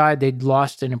Arab side, they'd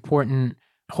lost an important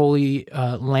holy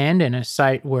land and a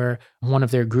site where one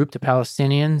of their group, the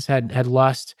Palestinians, had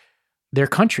lost their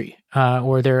country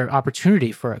or their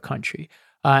opportunity for a country.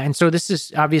 And so this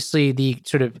is obviously the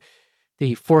sort of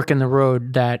the fork in the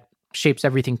road that shapes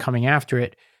everything coming after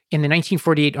it. In the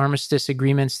 1948 armistice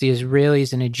agreements, the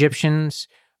Israelis and Egyptians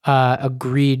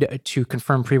agreed to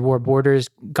confirm pre-war borders.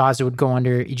 Gaza would go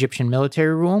under Egyptian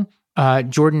military rule.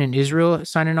 Jordan and Israel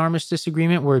signed an armistice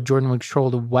agreement where Jordan would control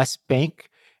the West Bank,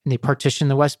 and they partitioned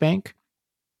the West Bank.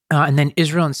 And then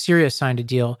Israel and Syria signed a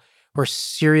deal where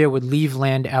Syria would leave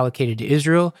land allocated to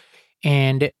Israel,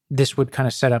 and this would kind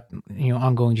of set up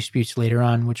ongoing disputes later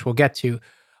on, which we'll get to.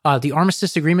 The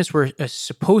armistice agreements were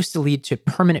supposed to lead to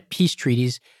permanent peace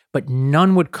treaties, but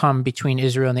none would come between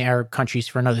Israel and the Arab countries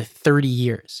for another 30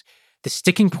 years. The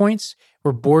sticking points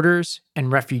were borders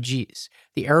and refugees.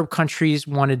 The Arab countries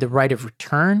wanted the right of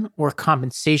return or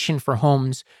compensation for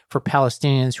homes for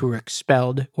Palestinians who were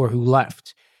expelled or who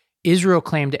left. Israel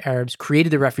claimed the Arabs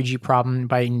created the refugee problem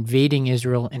by invading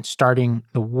Israel and starting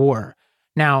the war.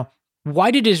 Now, why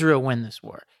did Israel win this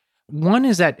war? One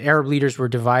is that Arab leaders were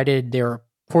divided. They were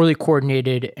poorly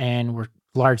coordinated and were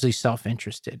largely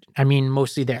self-interested. I mean,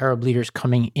 mostly the Arab leaders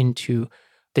coming into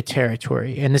the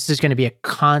territory. And this is going to be a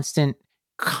constant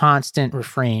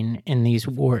refrain in these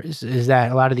wars, is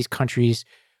that a lot of these countries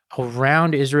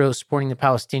around Israel supporting the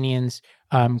Palestinians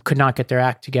could not get their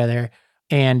act together.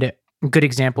 And a good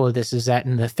example of this is that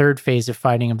in the third phase of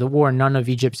fighting of the war, none of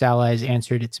Egypt's allies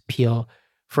answered its appeal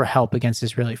for help against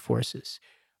Israeli forces.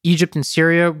 Egypt and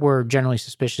Syria were generally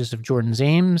suspicious of Jordan's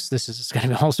aims. This is going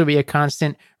to also be a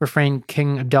constant refrain.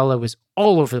 King Abdullah was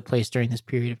all over the place during this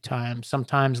period of time,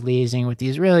 sometimes liaising with the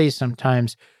Israelis,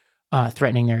 sometimes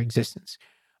threatening their existence.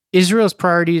 Israel's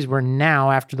priorities were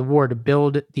now, after the war, to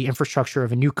build the infrastructure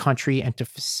of a new country and to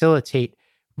facilitate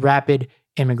rapid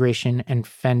immigration and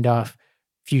fend off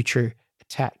future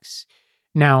attacks.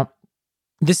 Now,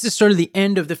 this is sort of the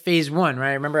end of the phase one,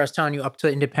 right? Remember I was telling you up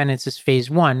to independence is phase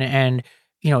one. And,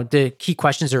 the key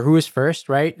questions are who is first,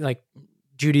 right? Like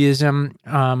Judaism,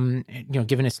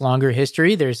 given its longer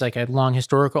history, there's like a long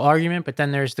historical argument, but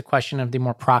then there's the question of the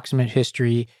more proximate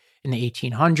history in the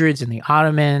 1800s and the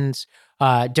Ottomans.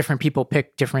 Different people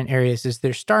pick different areas as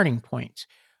their starting point.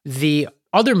 The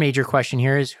other major question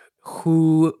here is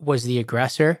who was the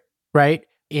aggressor, right?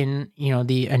 In,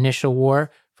 the initial war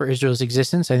for Israel's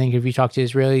existence. I think if you talk to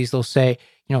Israelis, they'll say,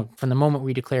 from the moment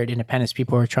we declared independence,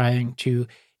 people were trying to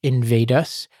invade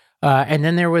us. And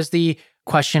then there was the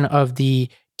question of the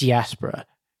diaspora,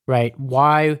 right?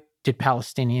 Why did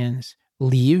Palestinians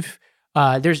leave?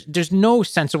 There's no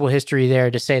sensible history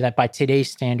there to say that by today's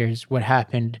standards, what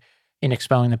happened in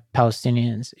expelling the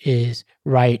Palestinians is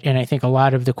right. And I think a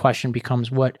lot of the question becomes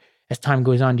what, as time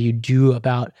goes on, do you do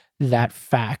about that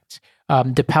fact?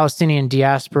 The Palestinian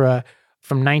diaspora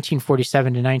from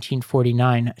 1947 to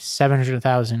 1949,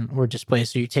 700,000 were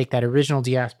displaced. So you take that original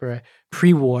diaspora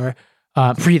pre-war,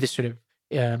 pre the sort of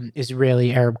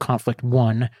Israeli-Arab conflict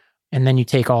one, and then you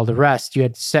take all the rest. You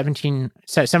had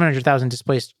 700,000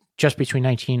 displaced just between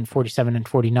 1947 and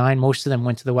 49. Most of them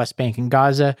went to the West Bank and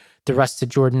Gaza, the rest to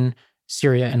Jordan,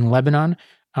 Syria, and Lebanon.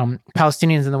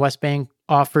 Palestinians in the West Bank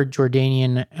were offered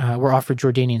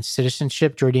Jordanian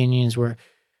citizenship. Jordanians were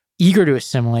eager to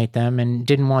assimilate them and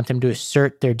didn't want them to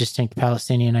assert their distinct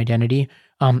Palestinian identity.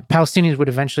 Palestinians would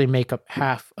eventually make up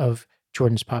half of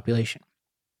Jordan's population.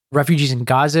 Refugees in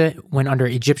Gaza went under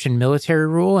Egyptian military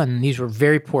rule, and these were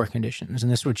very poor conditions.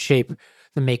 And this would shape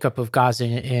the makeup of Gaza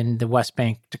and the West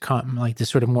Bank to come, like the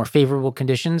sort of more favorable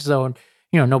conditions, though,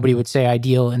 nobody would say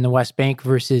ideal in the West Bank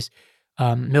versus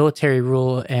military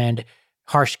rule and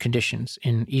harsh conditions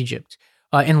in Egypt.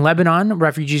 In Lebanon,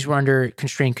 refugees were under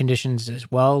constrained conditions as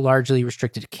well, largely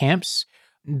restricted camps.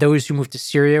 Those who moved to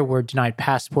Syria were denied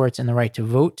passports and the right to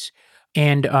vote.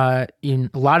 And in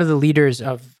a lot of the leaders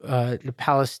of the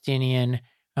Palestinian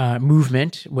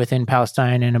movement within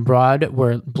Palestine and abroad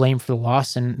were blamed for the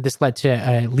loss, and this led to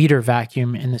a leader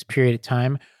vacuum in this period of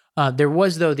time. There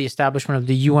was, though, the establishment of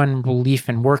the UN Relief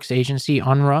and Works Agency,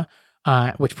 UNRWA,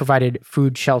 which provided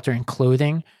food, shelter, and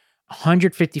clothing.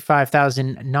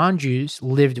 155,000 non-Jews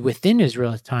lived within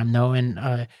Israel at the time, though,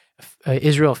 and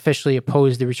Israel officially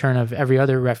opposed the return of every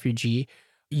other refugee.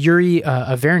 Yuri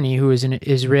Averny, who is an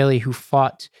Israeli who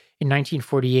fought in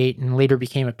 1948 and later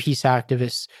became a peace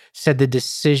activist, said the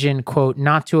decision, quote,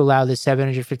 not to allow the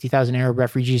 750,000 Arab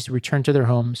refugees to return to their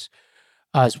homes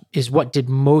is what did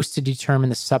most to determine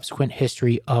the subsequent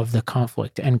history of the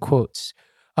conflict, end quotes.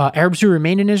 Arabs who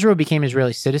remained in Israel became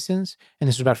Israeli citizens, and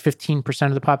this was about 15%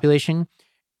 of the population.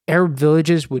 Arab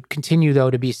villages would continue,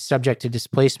 though, to be subject to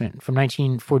displacement. From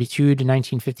 1942 to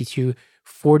 1952,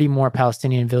 40 more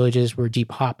Palestinian villages were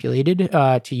depopulated,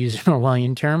 to use an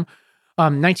Orwellian term.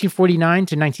 1949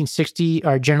 to 1960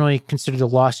 are generally considered the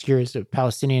lost years of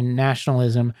Palestinian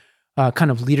nationalism, kind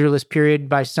of leaderless period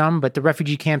by some, but the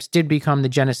refugee camps did become the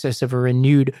genesis of a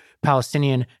renewed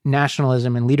Palestinian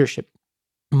nationalism and leadership.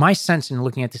 My sense in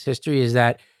looking at this history is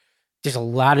that there's a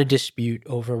lot of dispute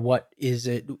over what is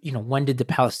it, when did the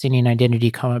Palestinian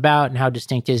identity come about and how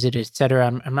distinct is it, et cetera.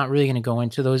 I'm not really going to go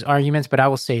into those arguments, but I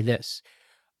will say this.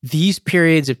 These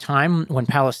periods of time when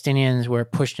Palestinians were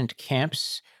pushed into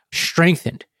camps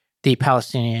strengthened the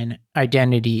Palestinian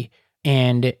identity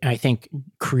and I think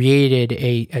created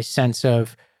a sense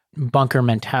of bunker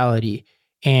mentality.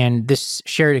 And this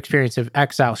shared experience of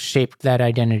exile shaped that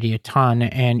identity a ton.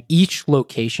 And each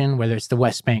location, whether it's the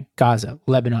West Bank, Gaza,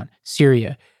 Lebanon,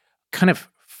 Syria, kind of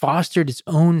fostered its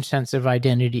own sense of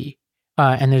identity.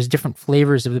 And there's different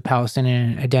flavors of the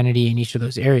Palestinian identity in each of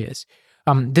those areas.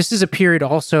 This is a period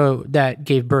also that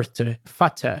gave birth to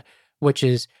Fatah, which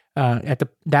is at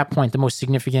that point the most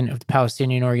significant of the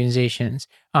Palestinian organizations.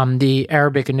 The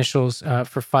Arabic initials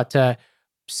for Fatah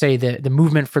say the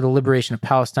movement for the liberation of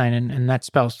Palestine, and that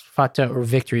spells Fatah or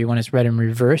victory when it's read in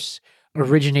reverse,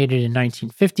 originated in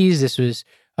 1950s. This was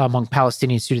among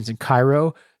Palestinian students in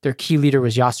Cairo. Their key leader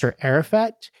was Yasser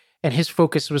Arafat, and his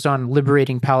focus was on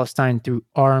liberating Palestine through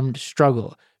armed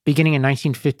struggle. Beginning in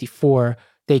 1954,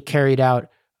 they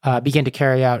began to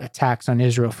carry out attacks on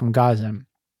Israel from Gaza.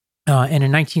 And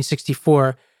in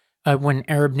 1964, when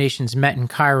Arab nations met in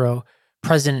Cairo,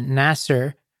 President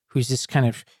Nasser, who's this kind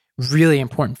of really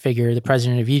important figure, the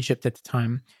president of Egypt at the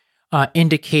time,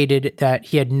 indicated that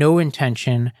he had no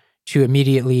intention to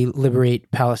immediately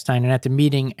liberate Palestine. And at the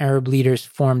meeting, Arab leaders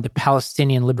formed the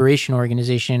Palestinian Liberation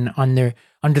Organization under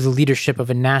the leadership of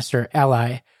a Nasser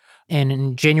ally. And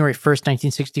in January 1st,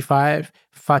 1965,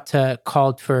 Fatah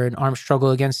called for an armed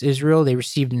struggle against Israel. They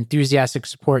received enthusiastic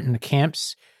support in the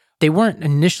camps. They weren't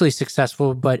initially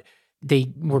successful, but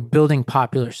they were building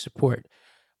popular support.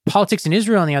 Politics in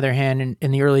Israel, on the other hand,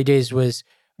 in the early days was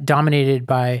dominated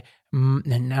by,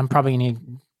 and I'm probably going to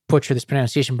butcher this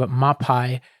pronunciation, but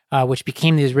Mapai, which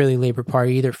became the Israeli Labor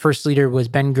Party. Their first leader was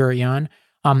Ben-Gurion.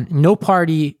 No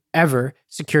party ever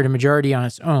secured a majority on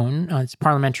its own, on its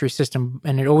parliamentary system,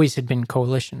 and it always had been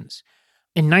coalitions.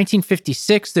 In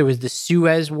 1956, there was the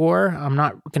Suez War. I'm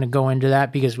not going to go into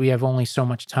that because we have only so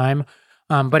much time.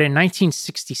 But in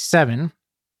 1967,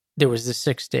 there was the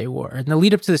Six-Day War. And the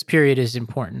lead up to this period is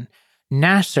important.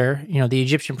 Nasser, the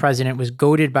Egyptian president, was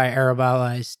goaded by Arab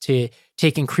allies to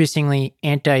take increasingly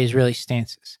anti-Israeli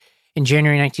stances. In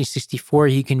January 1964,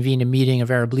 he convened a meeting of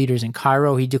Arab leaders in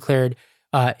Cairo. He declared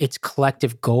its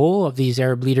collective goal of these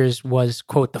Arab leaders was,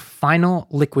 quote, the final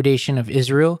liquidation of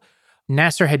Israel.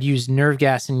 Nasser had used nerve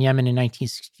gas in Yemen in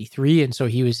 1963, and so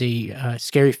he was a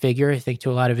scary figure, I think,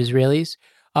 to a lot of Israelis.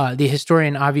 The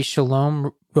historian Avi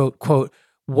Shalom wrote, quote,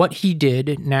 what he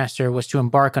did, Nasser, was to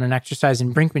embark on an exercise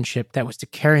in brinkmanship that was to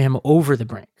carry him over the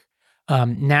brink.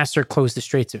 Nasser closed the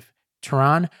Straits of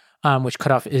Tiran, which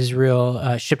cut off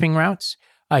Israel shipping routes.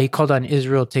 He called on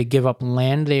Israel to give up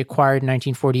land they acquired in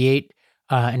 1948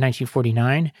 and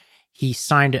 1949. He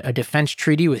signed a defense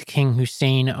treaty with King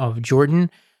Hussein of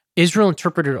Jordan. Israel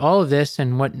interpreted all of this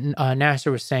and what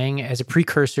Nasser was saying as a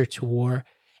precursor to war.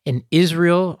 In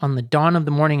Israel, on the dawn of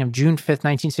the morning of June 5th,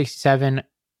 1967,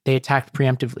 they attacked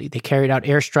preemptively. They carried out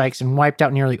airstrikes and wiped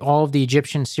out nearly all of the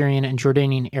Egyptian, Syrian, and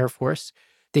Jordanian Air Force.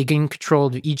 They gained control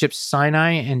of Egypt's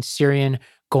Sinai and Syrian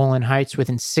Golan Heights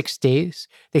within 6 days.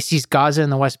 They seized Gaza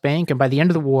and the West Bank, and by the end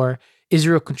of the war,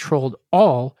 Israel controlled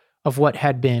all of what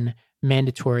had been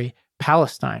mandatory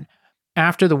Palestine.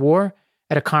 After the war,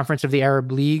 at a conference of the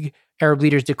Arab League, Arab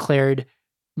leaders declared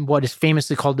what is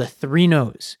famously called the three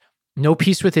no's: no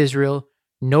peace with Israel,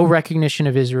 no recognition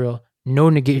of Israel, no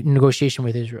negotiation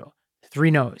with Israel.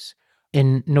 Three no's.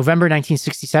 In November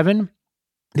 1967,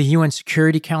 the UN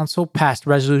Security Council passed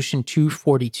Resolution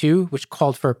 242, which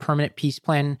called for a permanent peace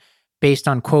plan based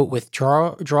on, quote,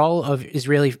 withdrawal of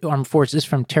Israeli armed forces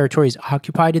from territories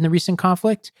occupied in the recent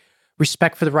conflict,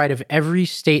 respect for the right of every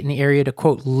state in the area to,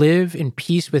 quote, live in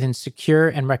peace within secure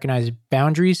and recognized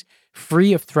boundaries,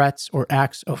 free of threats or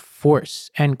acts of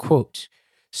force, end quote.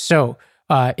 So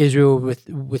Israel would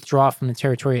withdraw from the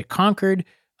territory it conquered,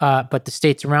 but the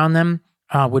states around them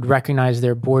would recognize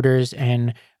their borders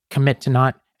and commit to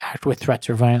not act with threats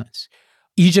or violence.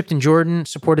 Egypt and Jordan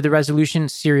supported the resolution.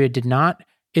 Syria did not.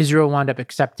 Israel wound up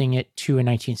accepting it too in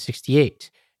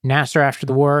 1968. Nasser, after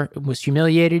the war, was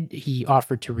humiliated. He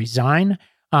offered to resign.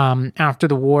 After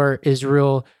the war,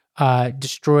 Israel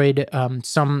destroyed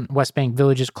some West Bank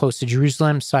villages close to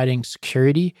Jerusalem, citing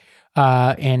security.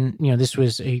 And this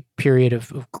was a period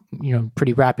of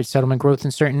pretty rapid settlement growth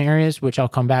in certain areas, which I'll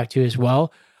come back to as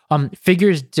well.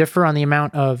 Figures differ on the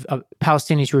amount of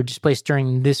Palestinians who were displaced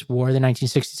during this war, the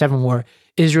 1967 war.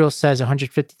 Israel says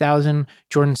 150,000.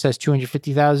 Jordan says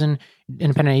 250,000.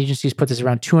 Independent agencies put this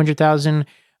around 200,000.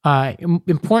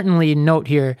 Importantly, note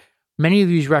here, many of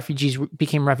these refugees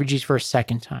became refugees for a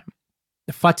second time.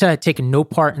 The Fatah had taken no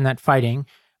part in that fighting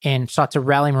and sought to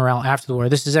rally morale after the war.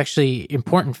 This is actually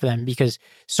important for them because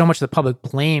so much of the public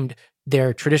blamed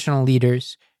their traditional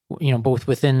leaders, both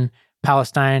within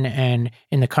Palestine and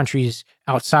in the countries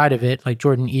outside of it, like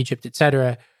Jordan, Egypt,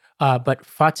 etc. But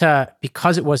Fatah,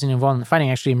 because it wasn't involved in the fighting,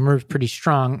 actually emerged pretty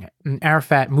strong. And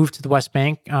Arafat moved to the West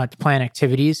Bank to plan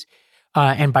activities,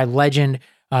 and by legend,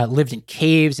 lived in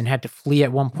caves and had to flee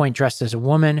at one point dressed as a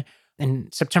woman.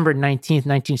 And September 19th,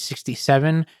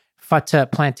 1967, Fatah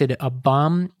planted a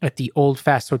bomb at the Old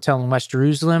Fast Hotel in West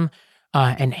Jerusalem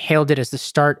and hailed it as the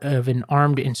start of an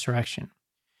armed insurrection.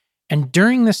 And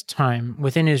during this time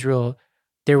within Israel,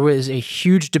 there was a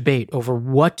huge debate over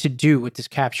what to do with this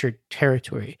captured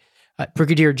territory.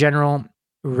 Brigadier General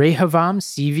Rehavam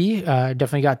Sivi,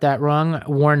 definitely got that wrong,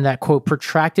 warned that, quote,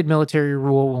 protracted military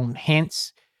rule will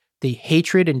enhance the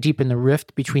hatred and deepen the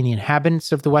rift between the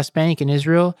inhabitants of the West Bank and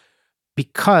Israel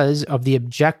because of the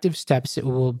objective steps it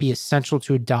will be essential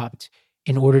to adopt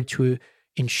in order to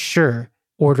ensure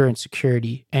order and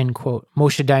security, end quote.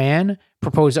 Moshe Dayan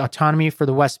proposed autonomy for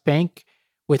the West Bank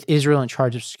with Israel in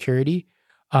charge of security.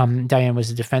 Dayan was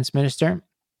the defense minister.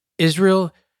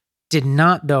 Israel did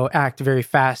not, though, act very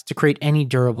fast to create any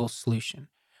durable solution.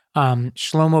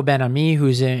 Shlomo Ben-Ami,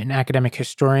 who's an academic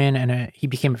historian and he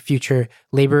became a future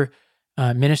labor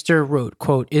minister, wrote,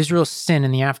 quote, Israel's sin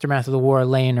in the aftermath of the war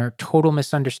lay in her total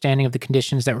misunderstanding of the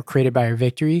conditions that were created by her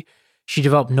victory. She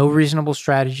developed no reasonable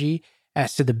strategy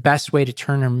as to the best way to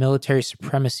turn her military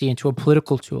supremacy into a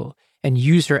political tool and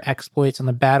use her exploits on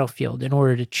the battlefield in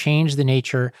order to change the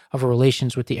nature of her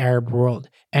relations with the Arab world,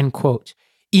 end quote.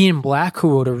 Ian Black, who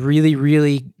wrote a really,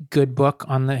 really good book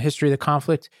on the history of the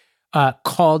conflict,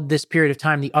 called this period of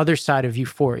time the other side of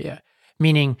euphoria,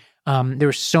 meaning there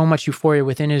was so much euphoria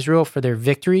within Israel for their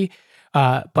victory,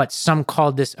 but some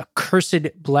called this a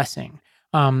cursed blessing.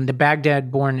 The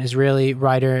Baghdad-born Israeli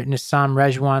writer Nissam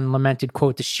Rejwan lamented,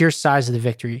 quote, the sheer size of the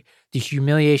victory, the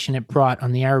humiliation it brought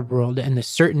on the Arab world, and the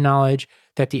certain knowledge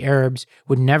that the Arabs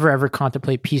would never ever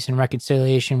contemplate peace and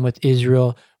reconciliation with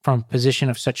Israel from a position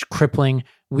of such crippling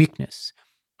weakness.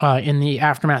 In the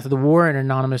aftermath of the war, an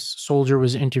anonymous soldier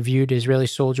was interviewed, Israeli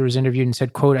soldier was interviewed and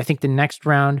said, quote, I think the next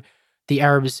round, the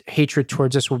Arabs' hatred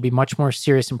towards us will be much more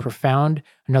serious and profound.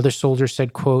 Another soldier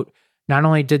said, quote, not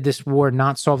only did this war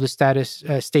not solve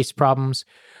the state's problems,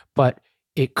 but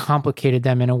it complicated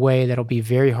them in a way that'll be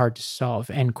very hard to solve,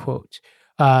 end quote.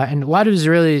 And a lot of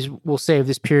Israelis will say of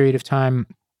this period of time,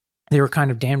 they were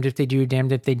kind of damned if they do,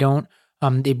 damned if they don't.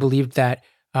 They believed that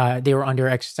they were under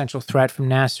existential threat from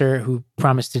Nasser, who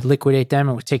promised to liquidate them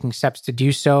and was taking steps to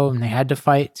do so, and they had to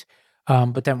fight.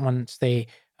 But then once they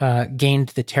gained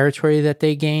the territory that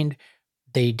they gained,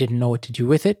 they didn't know what to do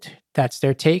with it. That's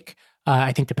their take.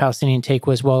 I think the Palestinian take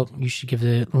was, well, you should give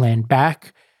the land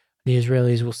back. The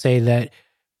Israelis will say that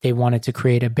they wanted to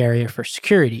create a barrier for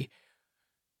security.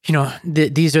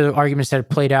 These are the arguments that have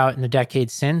played out in the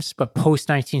decades since, but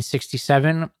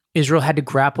post-1967, Israel had to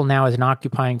grapple now as an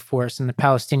occupying force, and the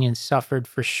Palestinians suffered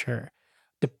for sure.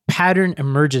 The pattern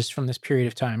emerges from this period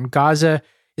of time. Gaza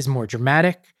is more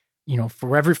dramatic.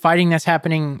 For every fighting that's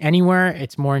happening anywhere,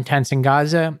 it's more intense in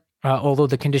Gaza, although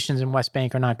the conditions in West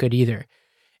Bank are not good either.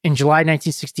 In July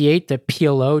 1968, the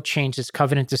PLO changed its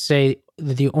covenant to say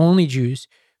that the only Jews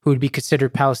who would be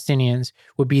considered Palestinians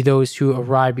would be those who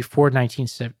arrived before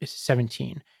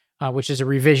 1917, which is a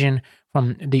revision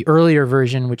from the earlier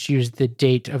version, which used the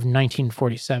date of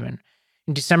 1947.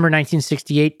 In December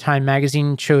 1968, Time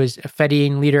magazine chose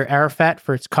Fedayeen leader Arafat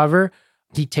for its cover.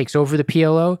 He takes over the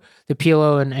PLO. The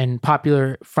PLO and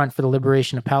Popular Front for the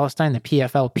Liberation of Palestine, the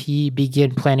PFLP,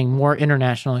 begin planning more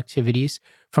international activities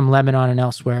from Lebanon and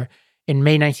elsewhere. In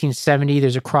May 1970,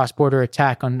 there's a cross-border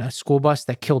attack on a school bus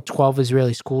that killed 12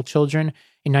 Israeli school children.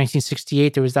 In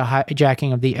 1968, there was the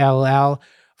hijacking of the El Al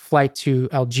flight to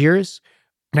Algiers.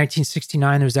 In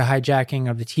 1969, there was the hijacking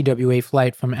of the TWA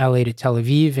flight from LA to Tel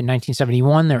Aviv. In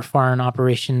 1971, there were foreign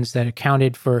operations that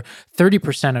accounted for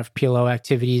 30% of PLO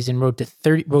activities and rose to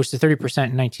 30%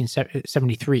 in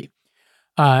 1973.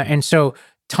 And so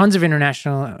tons of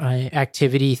international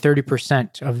activity,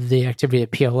 30% of the activity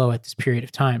of PLO at this period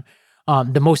of time.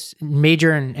 The most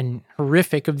major and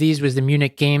horrific of these was the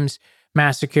Munich Games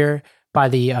massacre by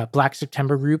the Black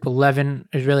September group. 11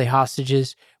 Israeli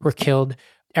hostages were killed.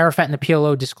 Arafat and the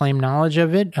PLO disclaimed knowledge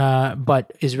of it,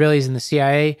 but Israelis and the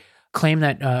CIA claim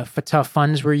that Fatah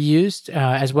funds were used,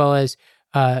 as well as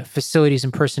facilities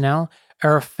and personnel.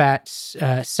 Arafat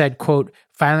said, quote,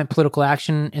 "Violent political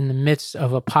action in the midst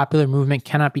of a popular movement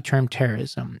cannot be termed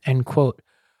terrorism," end quote.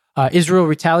 Israel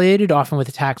retaliated, often with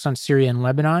attacks on Syria and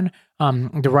Lebanon.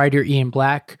 The writer Ian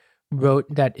Black wrote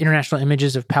that international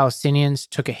images of Palestinians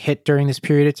took a hit during this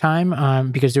period of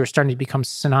time because they were starting to become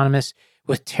synonymous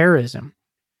with terrorism.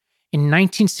 In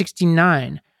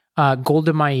 1969,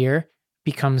 Golda Meir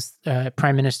becomes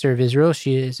prime minister of Israel.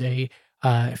 She is a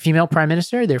female prime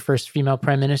minister, their first female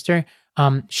prime minister.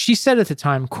 She said at the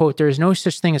time, quote, "There is no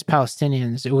such thing as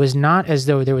Palestinians. It was not as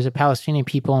though there was a Palestinian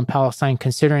people in Palestine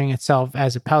considering itself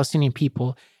as a Palestinian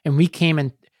people, and we came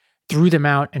and threw them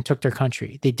out and took their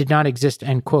country. They did not exist,"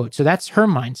 end quote. So that's her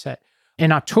mindset.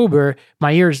 In October,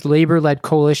 Meir's Labor-led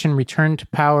coalition returned to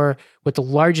power with the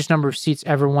largest number of seats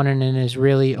ever won in an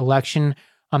Israeli election.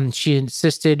 She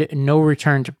insisted no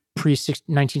return to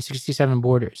pre-1967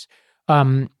 borders.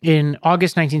 In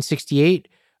August 1968,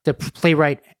 the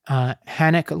playwright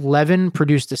Hannah Levin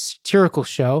produced a satirical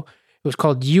show. It was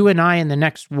called You and I in the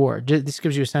Next War. This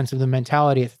gives you a sense of the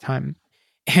mentality at the time.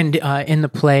 And in the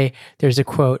play, there's a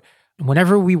quote,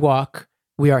 "Whenever we walk,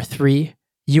 we are three,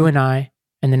 you and I,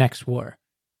 and the next war."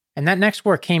 And that next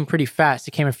war came pretty fast.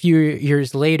 It came a few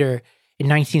years later in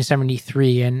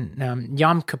 1973. And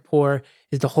Yom Kippur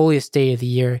is the holiest day of the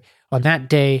year. On that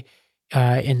day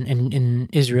in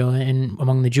Israel and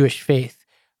among the Jewish faith.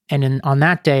 And on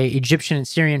that day, Egyptian and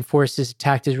Syrian forces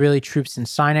attacked Israeli troops in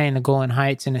Sinai and the Golan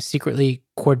Heights in a secretly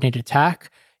coordinated attack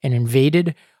and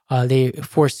invaded. They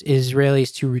forced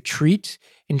Israelis to retreat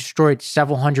and destroyed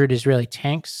several hundred Israeli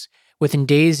tanks. Within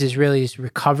days, Israelis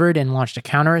recovered and launched a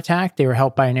counterattack. They were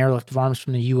helped by an airlift of arms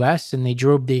from the U.S., and they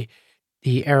drove the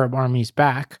Arab armies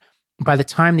back. By the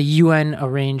time the UN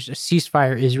arranged a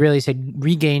ceasefire, Israelis had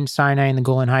regained Sinai and the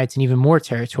Golan Heights and even more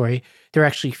territory. They're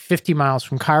actually 50 miles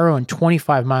from Cairo and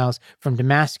 25 miles from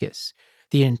Damascus.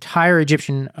 The entire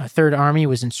Egyptian Third Army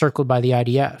was encircled by the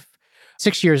IDF.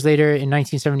 6 years later, in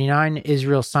 1979,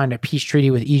 Israel signed a peace treaty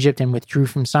with Egypt and withdrew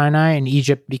from Sinai, and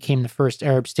Egypt became the first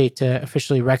Arab state to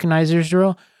officially recognize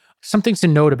Israel. Some things to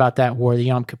note about that war, the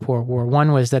Yom Kippur War.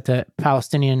 One was that the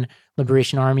Palestinian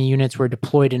Liberation Army units were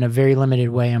deployed in a very limited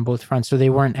way on both fronts, so they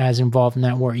weren't as involved in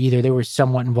that war either. They were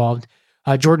somewhat involved.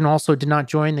 Jordan also did not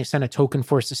join. They sent a token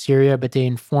force to Syria, but they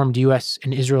informed U.S.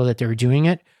 and Israel that they were doing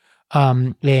it,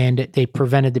 and they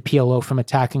prevented the PLO from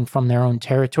attacking from their own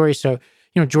territory. So,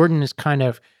 Jordan is kind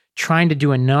of trying to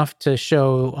do enough to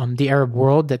show the Arab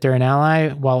world that they're an ally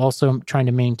while also trying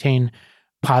to maintain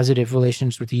positive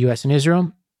relations with the U.S. and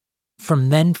Israel. From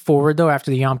then forward, though, after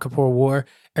the Yom Kippur War,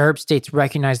 Arab states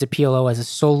recognized the PLO as a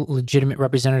sole legitimate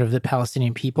representative of the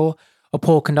Palestinian people. A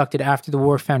poll conducted after the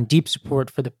war found deep support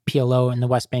for the PLO in the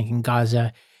West Bank and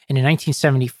Gaza. And in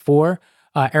 1974,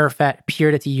 Arafat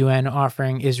appeared at the UN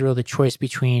offering Israel the choice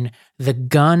between the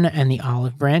gun and the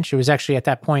olive branch. It was actually at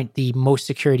that point the most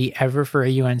security ever for a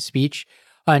UN speech.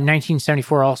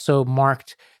 1974 also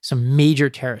marked some major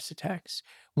terrorist attacks.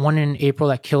 One in April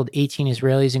that killed 18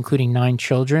 Israelis, including 9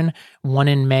 children. One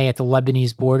in May at the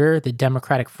Lebanese border. The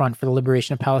Democratic Front for the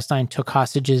Liberation of Palestine took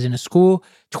hostages in a school.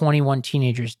 21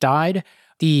 teenagers died.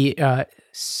 The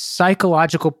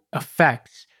psychological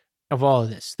effects of all of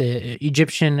this: the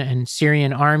Egyptian and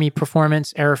Syrian army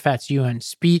performance, Arafat's UN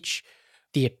speech,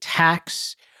 the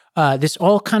attacks. This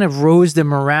all kind of rose the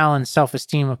morale and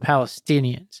self-esteem of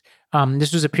Palestinians.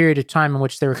 This was a period of time in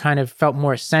which they were kind of felt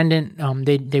more ascendant.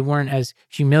 They weren't as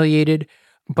humiliated,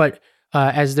 but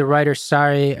as the writer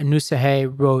Sari Nussehay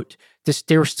wrote,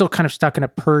 they were still kind of stuck in a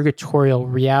purgatorial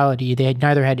reality. They had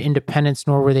neither had independence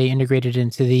nor were they integrated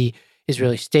into the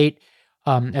Israeli state.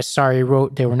 As Sari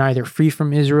wrote, they were neither free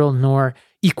from Israel nor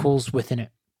equals within it.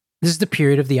 This is the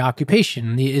period of the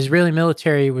occupation. The Israeli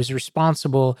military was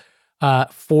responsible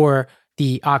for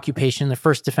the occupation. The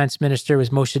first defense minister was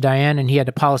Moshe Dayan, and he had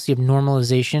a policy of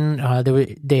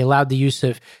normalization. They allowed the use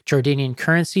of Jordanian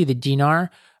currency, the dinar.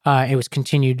 It was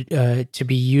continued to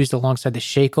be used alongside the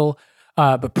shekel.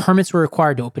 But permits were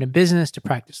required to open a business, to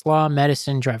practice law,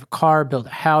 medicine, drive a car, build a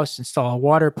house, install a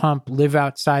water pump, live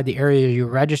outside the area you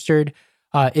were registered.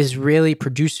 Israeli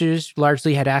producers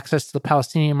largely had access to the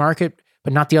Palestinian market,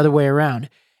 but not the other way around.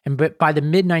 But by the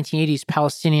mid-1980s,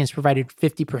 Palestinians provided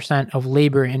 50% of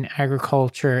labor in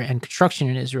agriculture and construction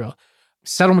in Israel.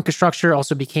 Settlement construction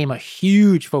also became a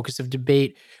huge focus of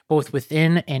debate, both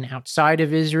within and outside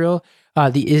of Israel.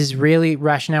 The Israeli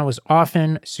rationale was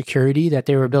often security, that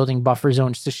they were building buffer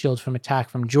zones to shield from attack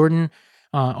from Jordan,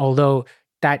 although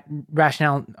that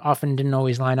rationale often didn't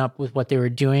always line up with what they were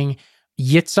doing.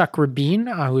 Yitzhak Rabin,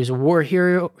 who was a war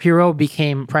hero,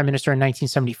 became prime minister in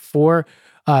 1974.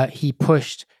 He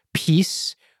pushed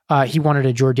peace. He wanted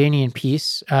a Jordanian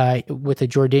peace with a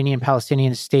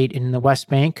Jordanian-Palestinian state in the West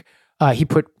Bank. He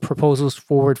put proposals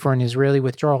forward for an Israeli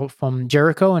withdrawal from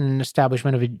Jericho and an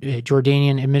establishment of a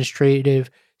Jordanian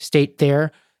administrative state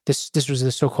there. This was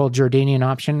the so-called Jordanian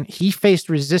option. He faced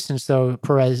resistance, though,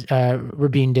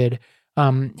 Rabin did.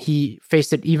 He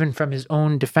faced it even from his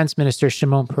own defense minister,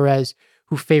 Shimon Peres,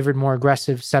 who favored more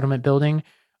aggressive settlement building,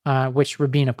 which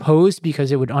Rabin opposed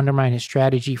because it would undermine his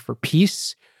strategy for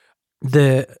peace.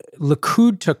 The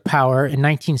Likud took power in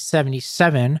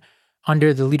 1977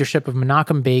 under the leadership of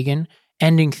Menachem Begin,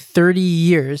 ending 30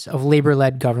 years of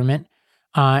labor-led government.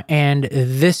 And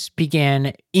this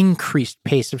began increased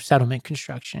pace of settlement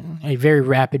construction, a very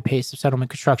rapid pace of settlement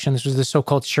construction. This was the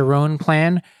so-called Sharon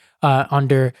Plan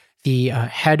under the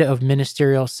head of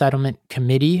Ministerial Settlement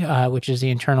Committee, which is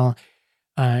the internal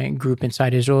group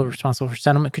inside Israel responsible for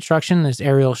settlement construction. This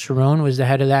Ariel Sharon was the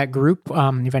head of that group,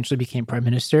 eventually became prime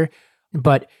minister.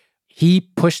 But he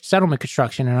pushed settlement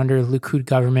construction, and under the Likud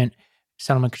government,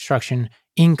 settlement construction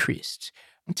increased.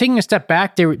 Taking a step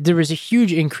back, there was a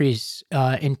huge increase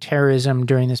in terrorism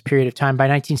during this period of time. By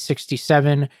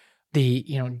 1967,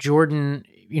 Jordan,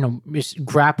 is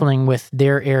grappling with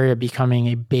their area becoming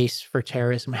a base for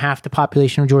terrorism. Half the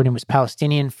population of Jordan was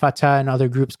Palestinian. Fatah and other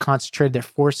groups concentrated their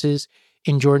forces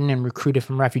in Jordan and recruited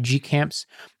from refugee camps.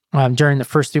 During the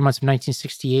first 3 months of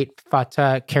 1968,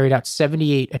 Fatah carried out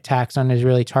 78 attacks on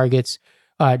Israeli targets.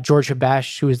 George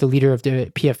Habash, who is the leader of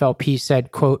the PFLP,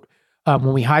 said, quote,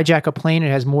 when we hijack a plane, it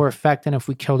has more effect than if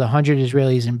we killed 100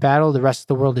 Israelis in battle. The rest of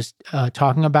the world is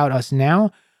talking about us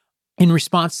now. In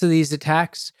response to these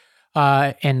attacks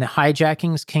and the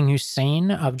hijackings, King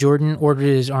Hussein of Jordan ordered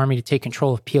his army to take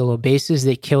control of PLO bases.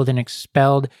 They killed and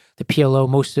expelled the PLO,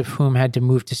 most of whom had to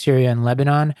move to Syria and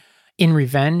Lebanon. In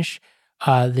revenge,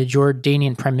 the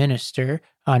Jordanian prime minister,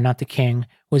 not the king,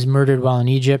 was murdered while in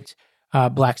Egypt.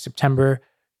 Black September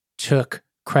took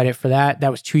credit for that.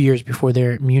 That was 2 years before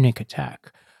their Munich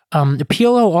attack. The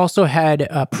PLO also had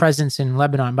a presence in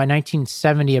Lebanon. By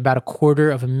 1970, about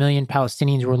 250,000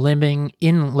 Palestinians were living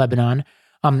in Lebanon.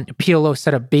 PLO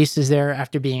set up bases there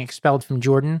after being expelled from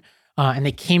Jordan, and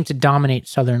they came to dominate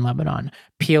southern Lebanon.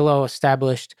 PLO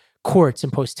established courts,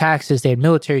 imposed taxes. They had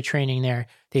military training there.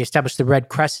 They established the Red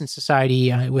Crescent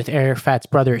Society with Arafat's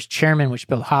brother as chairman, which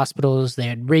built hospitals. They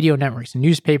had radio networks and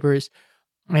newspapers,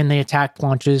 and they attacked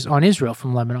launches on Israel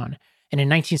from Lebanon. And in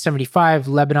 1975,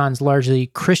 Lebanon's largely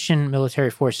Christian military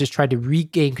forces tried to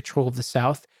regain control of the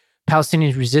south.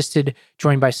 Palestinians resisted,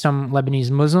 joined by some Lebanese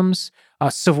Muslims.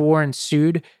 Civil war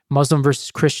ensued, Muslim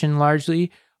versus Christian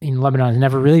largely. In Lebanon, it's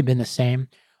never really been the same.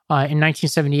 In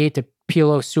 1978, the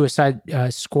PLO suicide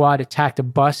squad attacked a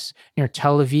bus near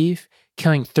Tel Aviv,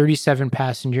 killing 37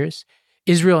 passengers.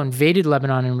 Israel invaded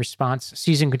Lebanon in response,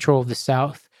 seizing control of the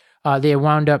south. They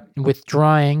wound up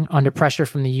withdrawing under pressure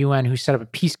from the UN, who set up a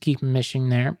peacekeeping mission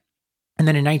there. And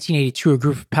then in 1982, a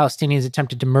group of Palestinians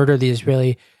attempted to murder the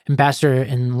Israeli ambassador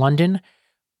in London.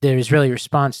 The Israeli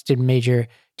response did major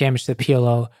damage to the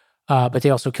PLO, but they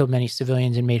also killed many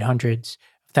civilians and made hundreds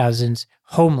of thousands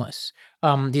homeless.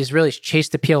 The Israelis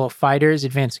chased the PLO fighters,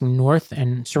 advancing north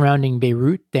and surrounding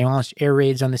Beirut. They launched air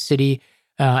raids on the city,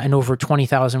 and over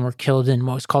 20,000 were killed in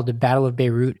what was called the Battle of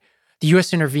Beirut. The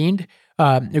U.S. intervened.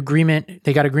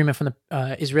 They got agreement from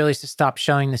the Israelis to stop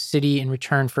shelling the city in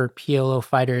return for PLO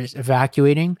fighters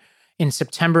evacuating. In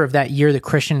September of that year, the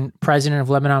Christian president of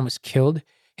Lebanon was killed.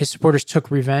 His supporters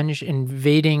took revenge,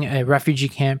 invading a refugee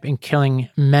camp and killing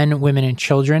men, women, and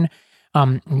children.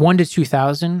 1 to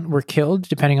 2,000 were killed,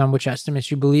 depending on which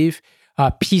estimates you believe.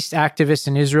 Peace activists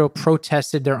in Israel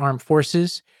protested their armed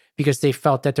forces because they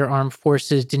felt that their armed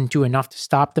forces didn't do enough to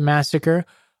stop the massacre.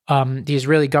 The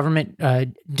Israeli government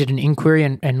did an inquiry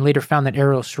and later found that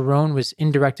Ariel Sharon was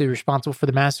indirectly responsible for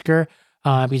the massacre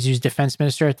because he was defense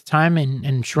minister at the time,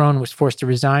 and Sharon was forced to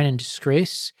resign in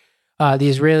disgrace. The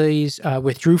Israelis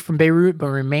withdrew from Beirut but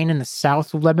remained in the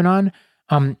south of Lebanon.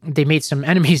 They made some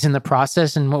enemies in the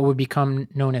process, and what would become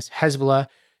known as Hezbollah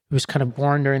was kind of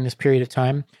born during this period of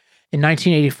time. In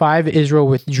 1985, Israel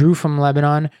withdrew from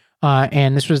Lebanon,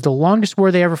 and this was the longest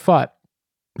war they ever fought.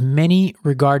 Many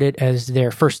regard it as their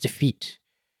first defeat.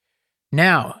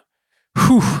 Now,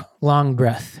 long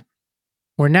breath.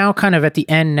 We're now kind of at the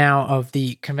end now of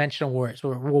the conventional wars.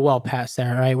 We're well past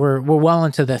that, right? We're well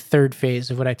into the third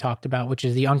phase of what I talked about, which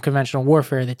is the unconventional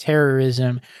warfare, the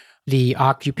terrorism, the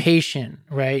occupation,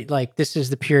 right? Like this is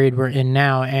the period we're in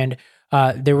now. And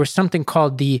there was something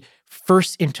called the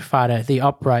First Intifada, the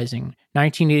uprising,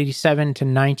 1987 to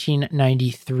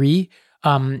 1993.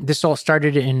 This all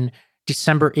started in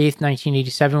December 8th,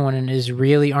 1987, when an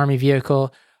Israeli army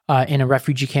vehicle in a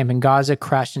refugee camp in Gaza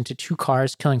crashed into 2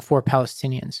 cars, killing 4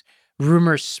 Palestinians.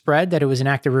 Rumors spread that it was an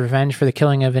act of revenge for the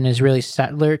killing of an Israeli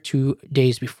settler 2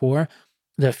 days before.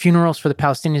 The funerals for the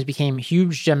Palestinians became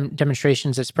huge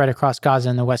demonstrations that spread across Gaza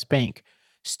and the West Bank.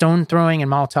 Stone throwing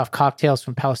and Molotov cocktails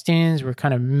from Palestinians were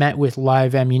kind of met with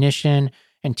live ammunition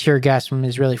and tear gas from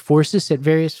Israeli forces at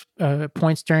various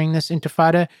points during this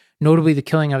intifada. Notably, the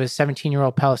killing of a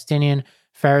 17-year-old Palestinian,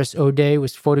 Faris Odeh,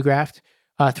 was photographed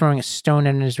throwing a stone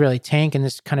at an Israeli tank, and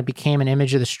this kind of became an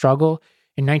image of the struggle.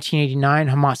 In 1989,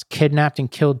 Hamas kidnapped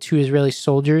and killed 2 Israeli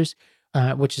soldiers,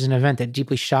 which is an event that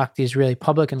deeply shocked the Israeli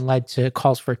public and led to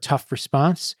calls for a tough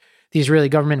response. The Israeli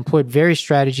government employed various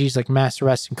strategies like mass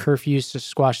arrests and curfews to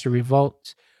squash the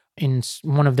revolt. In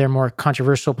one of their more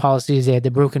controversial policies, they had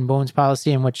the broken bones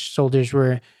policy, in which soldiers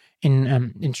were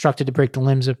instructed to break the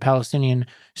limbs of Palestinian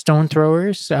stone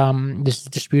throwers. This is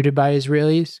disputed by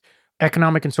Israelis.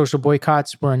 Economic and social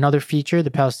boycotts were another feature.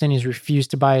 The Palestinians refused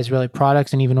to buy Israeli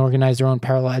products and even organized their own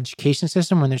parallel education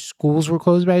system when their schools were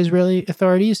closed by Israeli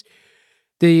authorities.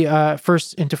 The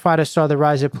First Intifada saw the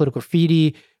rise of political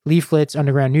graffiti, leaflets,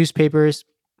 underground newspapers.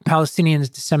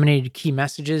 Palestinians disseminated key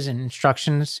messages and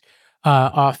instructions,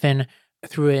 often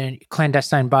through a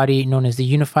clandestine body known as the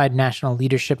Unified National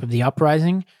Leadership of the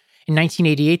Uprising. In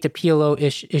 1988, the PLO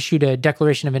issued a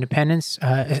Declaration of Independence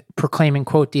proclaiming,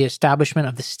 quote, the establishment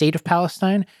of the State of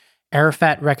Palestine.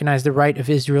 Arafat recognized the right of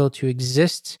Israel to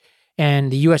exist,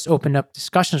 and the U.S. opened up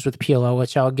discussions with PLO,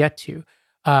 which I'll get to.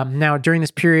 Now, during this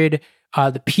period,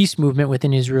 the peace movement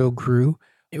within Israel grew.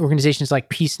 Organizations like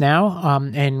Peace Now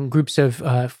and groups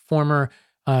of former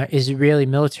Israeli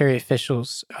military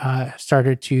officials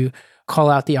started to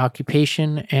call out the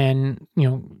occupation and,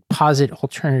 posit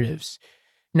alternatives.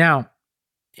 Now,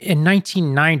 in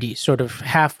 1990, sort of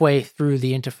halfway through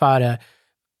the Intifada,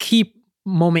 key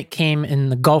moment came in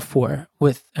the Gulf War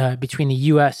between the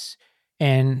U.S.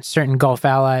 and certain Gulf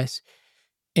allies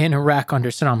in Iraq under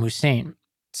Saddam Hussein.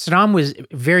 Saddam was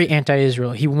very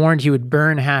anti-Israel. He warned he would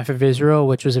burn half of Israel,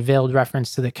 which was a veiled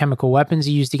reference to the chemical weapons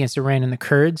he used against Iran and the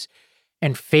Kurds.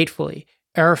 And fatefully,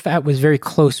 Arafat was very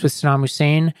close with Saddam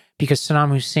Hussein because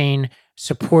Saddam Hussein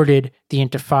supported the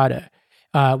Intifada.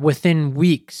 Within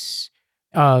weeks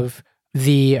of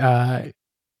the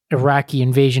Iraqi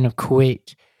invasion of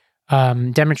Kuwait,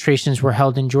 demonstrations were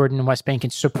held in Jordan and West Bank in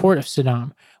support of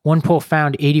Saddam. One poll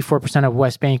found 84% of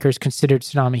West Bankers considered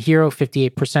Saddam a hero,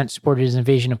 58% supported his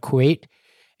invasion of Kuwait.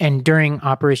 And during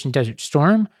Operation Desert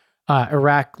Storm,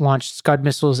 Iraq launched Scud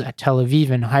missiles at Tel Aviv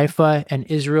and Haifa, and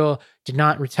Israel did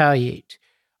not retaliate.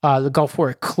 The Gulf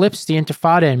War eclipsed the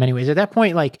Intifada in many ways. At that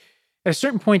point, at a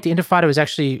certain point, the Intifada was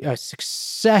actually a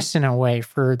success in a way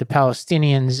for the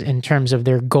Palestinians in terms of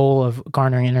their goal of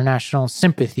garnering international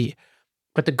sympathy.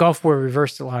 But the Gulf War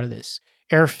reversed a lot of this.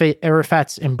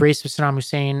 Arafat's embrace of Saddam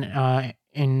Hussein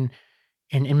in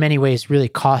many ways really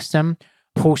cost them.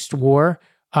 Post-war,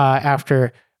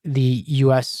 after the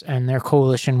U.S. and their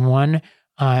coalition won,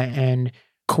 and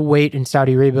Kuwait and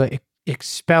Saudi Arabia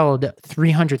expelled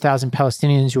 300,000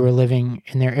 Palestinians who were living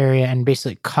in their area and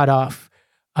basically cut off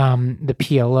the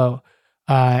PLO.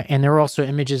 And there were also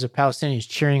images of Palestinians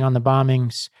cheering on the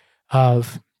bombings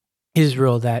of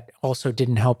Israel that also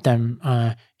didn't help them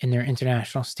in their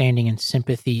international standing and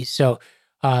sympathy. So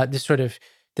this sort of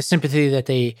the sympathy that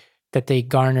they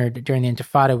garnered during the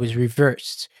Intifada was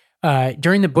reversed.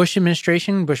 During the Bush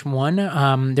administration, Bush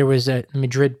 1, there was a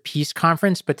Madrid peace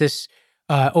conference, but this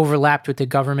overlapped with the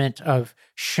government of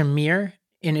Shamir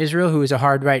in Israel, who was a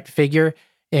hard right figure.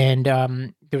 And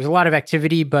there was a lot of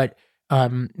activity, but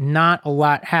not a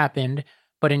lot happened.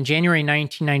 But in January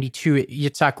 1992,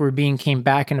 Yitzhak Rabin came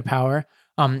back into power.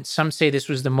 Some say this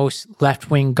was the most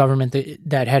left-wing government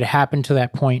that had happened to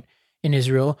that point in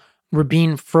Israel.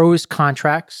 Rabin froze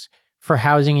contracts for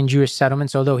housing in Jewish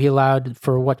settlements, although he allowed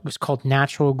for what was called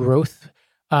natural growth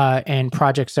and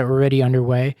projects that were already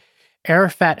underway.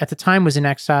 Arafat at the time was in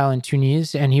exile in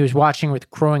Tunis, and he was watching with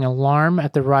growing alarm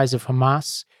at the rise of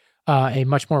Hamas, a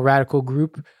much more radical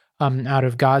group out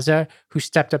of Gaza, who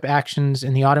stepped up actions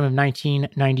in the autumn of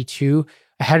 1992,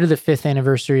 ahead of the 5th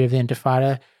anniversary of the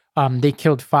Intifada. They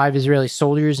killed 5 Israeli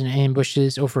soldiers in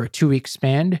ambushes over a 2-week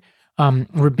span.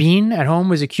 Rabin at home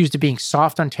was accused of being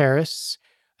soft on terrorists,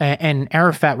 and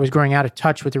Arafat was growing out of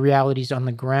touch with the realities on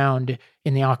the ground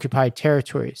in the occupied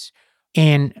territories.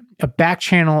 And a back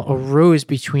channel arose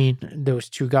between those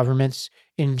two governments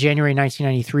in January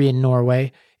 1993 in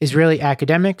Norway. Israeli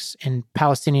academics and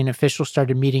Palestinian officials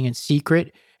started meeting in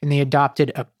secret, and they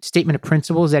adopted a statement of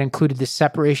principles that included the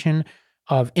separation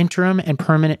of interim and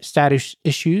permanent status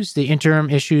issues. The interim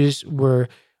issues were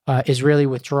Israeli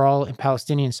withdrawal and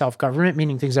Palestinian self-government,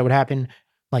 meaning things that would happen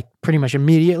like pretty much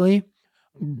immediately.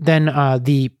 Then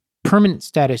the permanent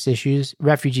status issues,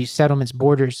 refugee settlements,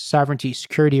 borders, sovereignty,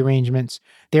 security arrangements,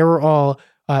 they were all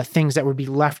things that would be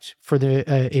left for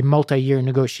a multi-year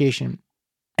negotiation.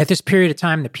 At this period of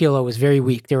time, the PLO was very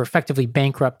weak. They were effectively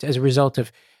bankrupt as a result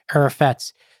of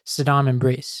Arafat's Saddam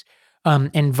embrace.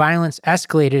 And violence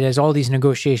escalated as all these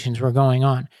negotiations were going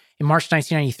on. In March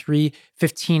 1993,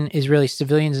 15 Israeli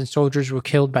civilians and soldiers were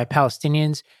killed by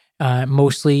Palestinians,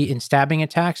 mostly in stabbing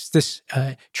attacks. This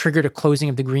triggered a closing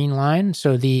of the Green Line,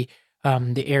 so the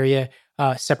area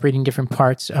separating different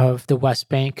parts of the West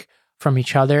Bank from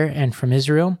each other and from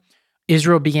Israel.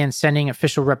 Israel began sending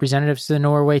official representatives to the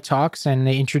Norway talks, and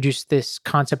they introduced this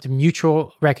concept of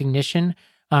mutual recognition,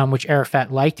 which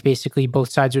Arafat liked. Basically, both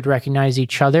sides would recognize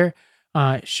each other.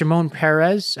 Shimon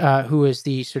Peres, who is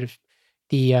the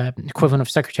equivalent of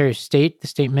Secretary of State, the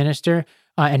state minister,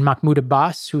 and Mahmoud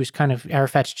Abbas, who is kind of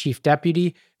Arafat's chief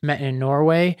deputy, met in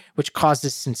Norway, which caused a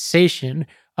sensation.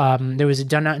 There was a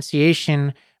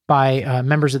denunciation by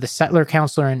members of the Settler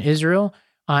Council in Israel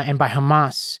and by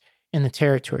Hamas in the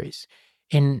territories.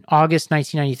 In August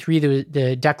 1993,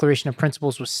 the Declaration of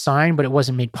Principles was signed, but it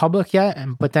wasn't made public yet.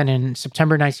 But then in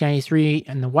September 1993,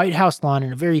 in the White House lawn,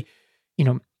 in a very,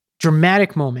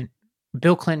 dramatic moment,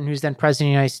 Bill Clinton, who's then president of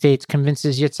the United States,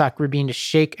 convinces Yitzhak Rabin to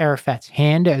shake Arafat's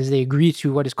hand as they agree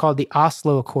to what is called the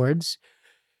Oslo Accords.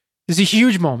 This is a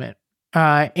huge moment.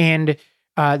 And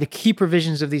the key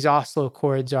provisions of these Oslo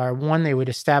Accords are, one, they would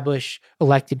establish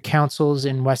elected councils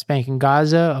in West Bank and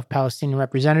Gaza of Palestinian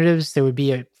representatives. There would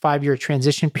be a 5-year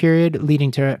transition period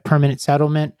leading to permanent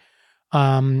settlement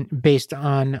based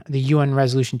on the UN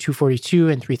Resolution 242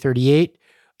 and 338.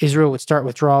 Israel would start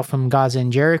withdrawal from Gaza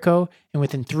and Jericho, and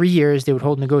within 3 years, they would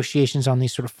hold negotiations on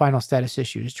these sort of final status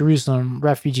issues: Jerusalem,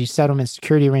 refugee settlements,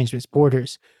 security arrangements,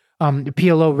 borders. The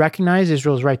PLO recognized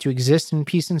Israel's right to exist in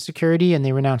peace and security, and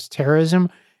they renounced terrorism,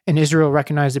 and Israel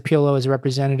recognized the PLO as a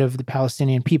representative of the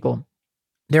Palestinian people.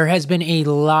 There has been a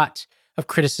lot of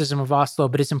criticism of Oslo,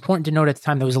 but it's important to note at the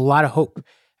time there was a lot of hope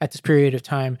at this period of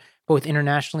time, both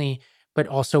internationally, but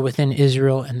also within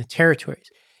Israel and the territories.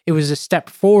 It was a step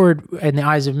forward in the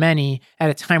eyes of many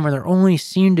at a time where there only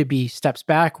seemed to be steps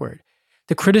backward.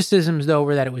 The criticisms, though,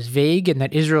 were that it was vague and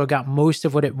that Israel got most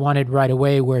of what it wanted right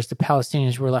away, whereas the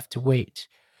Palestinians were left to wait.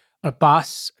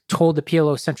 Abbas told the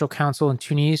PLO Central Council in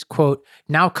Tunis, quote,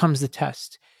 "Now comes the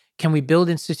test. Can we build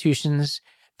institutions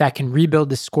that can rebuild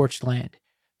this scorched land?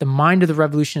 The mind of the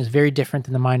revolution is very different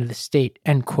than the mind of the state,"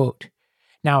 end quote.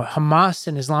 Now, Hamas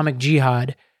and Islamic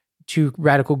Jihad, two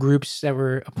radical groups that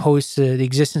were opposed to the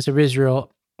existence of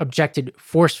Israel, objected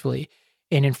forcefully.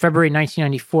 And in February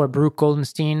 1994, Baruch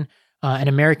Goldenstein, an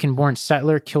American-born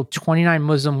settler, killed 29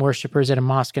 Muslim worshippers at a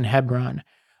mosque in Hebron.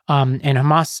 And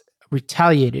Hamas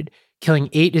retaliated, killing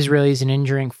 8 Israelis and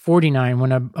injuring 49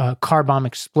 when a car bomb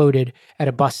exploded at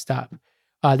a bus stop.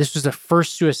 This was the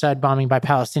first suicide bombing by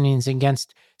Palestinians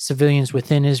against civilians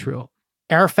within Israel.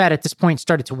 Arafat at this point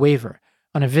started to waver.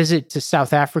 On a visit to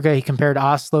South Africa, he compared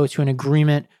Oslo to an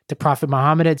agreement the Prophet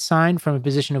Muhammad had signed from a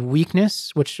position of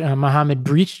weakness, which Muhammad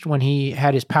breached when he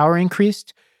had his power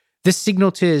increased. This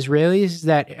signaled to Israelis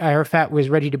that Arafat was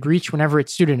ready to breach whenever it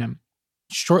suited him.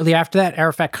 Shortly after that,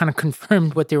 Arafat kind of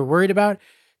confirmed what they were worried about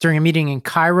during a meeting in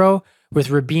Cairo with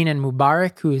Rabin and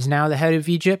Mubarak, who is now the head of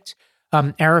Egypt.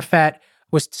 Arafat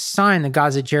was to sign the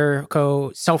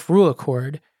Gaza-Jericho self-rule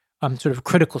accord, sort of a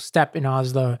critical step in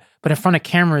Oslo, but in front of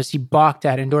cameras, he balked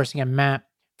at endorsing a map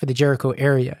for the Jericho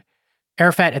area.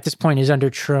 Arafat at this point is under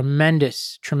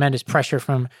tremendous pressure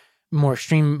from more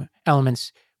extreme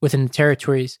elements within the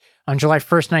territories. On July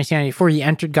 1st, 1994, he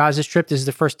entered Gaza Strip. This is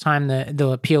the first time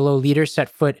the PLO leader set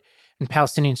foot in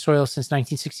Palestinian soil since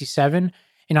 1967.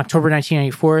 In October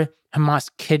 1994, Hamas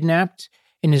kidnapped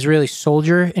an Israeli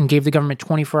soldier and gave the government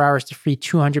 24 hours to free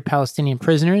 200 Palestinian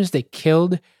prisoners. They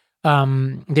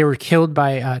were killed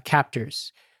by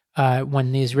captors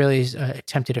when the Israelis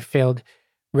attempted a failed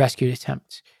rescue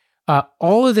attempt.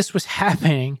 All of this was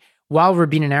happening while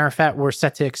Rabin and Arafat were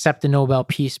set to accept the Nobel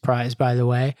Peace Prize, by the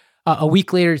way. A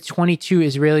week later, 22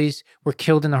 Israelis were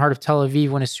killed in the heart of Tel Aviv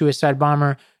when a suicide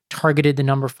bomber targeted the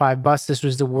number 5 bus. This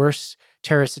was the worst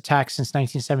terrorist attack since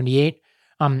 1978.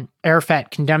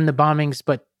 Arafat condemned the bombings,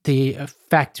 but the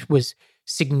effect was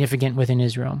significant within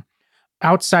Israel.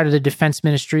 Outside of the defense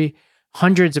ministry,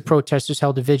 hundreds of protesters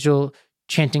held a vigil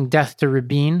chanting death to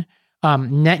Rabin.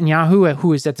 Netanyahu,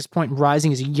 who is at this point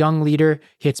rising as a young leader,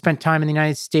 he had spent time in the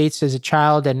United States as a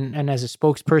child and as a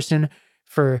spokesperson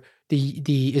for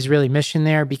the Israeli mission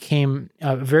there, became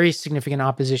a very significant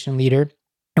opposition leader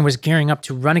and was gearing up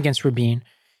to run against Rabin.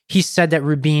 He said that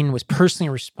Rabin was personally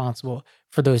responsible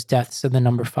for those deaths of the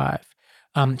number 5.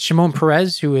 Shimon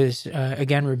Peres, who is,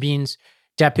 again, Rabin's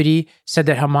deputy, said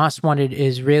that Hamas wanted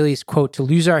Israelis, quote, to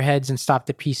lose our heads and stop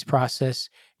the peace process.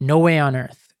 No way on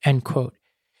earth, end quote.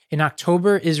 In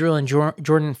October, Israel and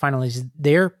Jordan finalized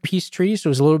their peace treaty, so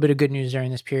it was a little bit of good news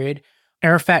during this period.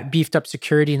 Arafat beefed up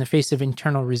security in the face of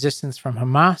internal resistance from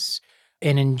Hamas.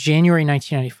 And in January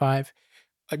 1995,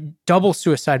 a double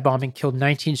suicide bombing killed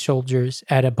 19 soldiers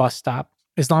at a bus stop.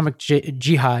 Islamic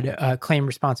Jihad claimed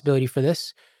responsibility for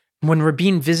this. When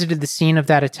Rabin visited the scene of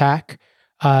that attack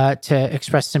to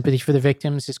express sympathy for the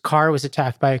victims, his car was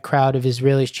attacked by a crowd of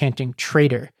Israelis chanting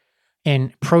 "traitor,"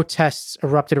 and protests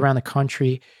erupted around the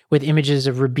country with images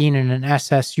of Rabin in an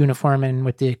SS uniform and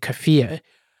with the keffiyeh.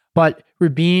 But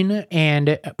Rabin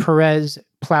and Peres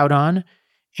plowed on.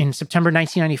 In September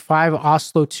 1995,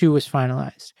 Oslo II was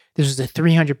finalized. This was a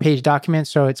 300-page document,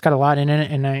 so it's got a lot in it,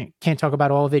 and I can't talk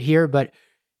about all of it here, but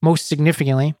most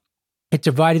significantly, it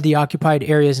divided the occupied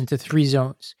areas into 3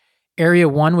 zones. Area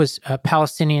 1 was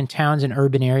Palestinian towns and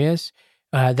urban areas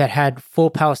that had full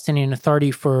Palestinian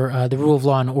authority for the rule of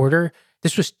law and order.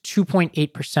 This was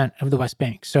 2.8% of the West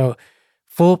Bank. So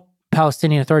full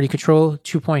Palestinian authority control,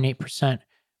 2.8%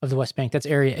 of the West Bank. That's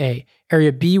Area A.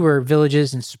 Area B were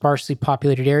villages and sparsely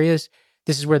populated areas.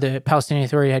 This is where the Palestinian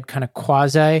Authority had kind of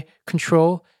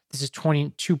quasi-control. This is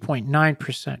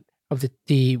 22.9% of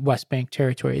the West Bank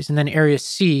territories. And then Area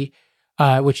C,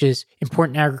 which is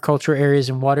important agricultural areas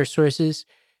and water sources,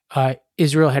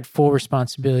 Israel had full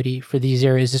responsibility for these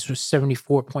areas. This was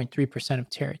 74.3% of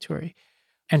territory.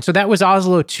 And so that was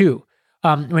Oslo II.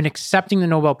 When accepting the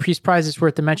Nobel Peace Prize, it's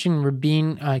worth to mention,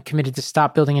 Rabin committed to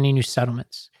stop building any new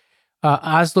settlements.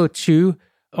 Oslo II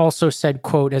also said,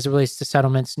 quote, as it relates to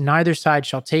settlements, neither side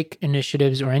shall take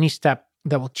initiatives or any step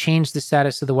that will change the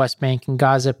status of the West Bank and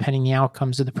Gaza pending the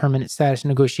outcomes of the permanent status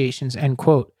negotiations, end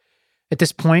quote. At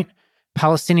this point,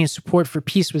 Palestinian support for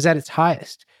peace was at its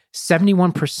highest.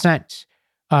 71%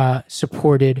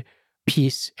 supported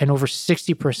peace, and over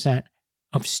 60%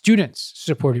 of students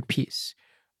supported peace.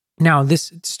 Now,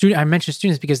 I mentioned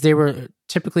students because they were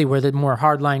typically where the more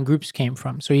hardline groups came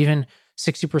from. So even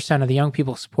 60% of the young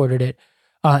people supported it.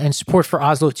 And support for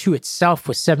Oslo II itself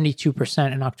was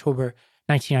 72% in October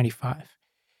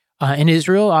 1995. In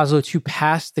Israel, Oslo II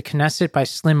passed the Knesset by a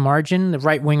slim margin. The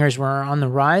right-wingers were on the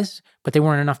rise, but they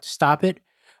weren't enough to stop it.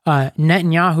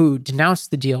 Netanyahu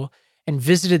denounced the deal and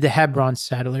visited the Hebron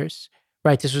settlers.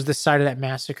 Right, this was the site of that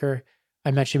massacre I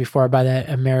mentioned before by that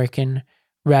American-born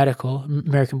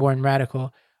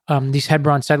radical. These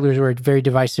Hebron settlers were a very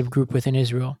divisive group within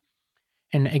Israel.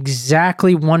 And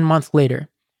exactly 1 month later,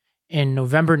 in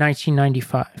November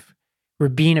 1995,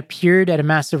 Rabin appeared at a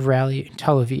massive rally in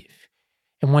Tel Aviv.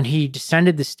 And when he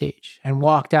descended the stage and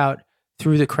walked out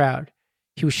through the crowd,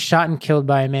 he was shot and killed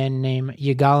by a man named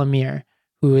Yigal Amir,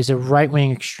 who is a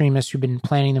right-wing extremist who'd been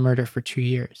planning the murder for 2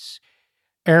 years.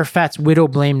 Arafat's widow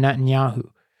blamed Netanyahu,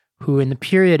 who in the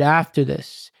period after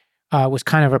this was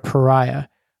kind of a pariah,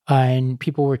 and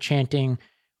people were chanting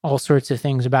all sorts of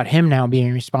things about him now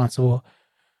being responsible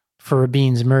for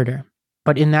Rabin's murder.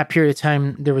 But in that period of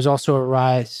time, there was also a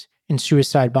rise in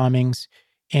suicide bombings,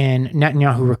 and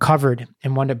Netanyahu recovered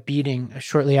and wound up beating,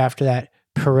 shortly after that,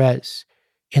 Peres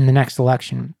in the next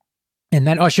election. And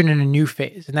that ushered in a new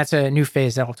phase, and that's a new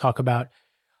phase that I'll talk about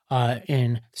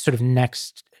in sort of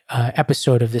next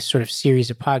episode of this sort of series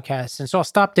of podcasts. And so I'll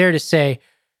stop there to say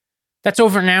that's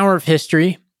over an hour of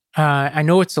history. I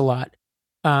know it's a lot,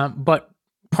 but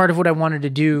part of what I wanted to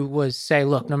do was say,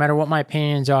 look, no matter what my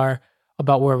opinions are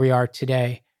about where we are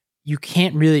today, you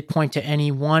can't really point to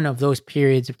any one of those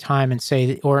periods of time and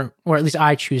say, or at least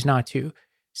I choose not to,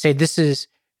 say this is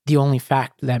the only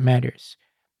fact that matters.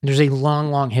 There's a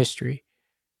long, long history.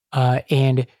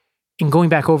 And in going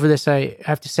back over this, I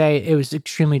have to say it was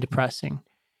extremely depressing.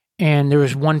 And there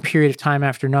was one period of time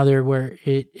after another where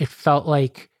it felt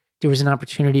like there was an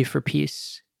opportunity for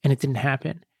peace, and it didn't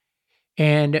happen.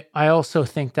 And I also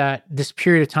think that this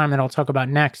period of time that I'll talk about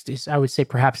next is, I would say,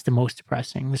 perhaps the most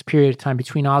depressing. This period of time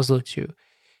between Oslo II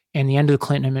and the end of the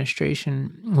Clinton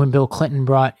administration, when Bill Clinton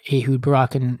brought Ehud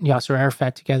Barak and Yasser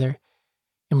Arafat together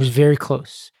and was very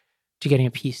close to getting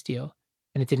a peace deal,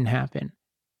 and it didn't happen.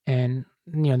 And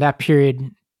that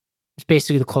period is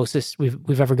basically the closest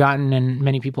we've ever gotten, and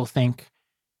many people think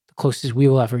the closest we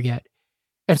will ever get.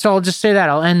 And so I'll just say that.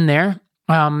 I'll end there.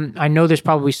 I know there's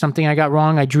probably something I got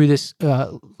wrong. I drew this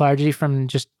largely from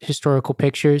just historical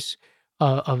pictures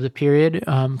of the period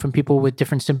from people with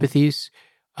different sympathies.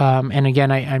 And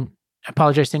again, I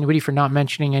apologize to anybody for not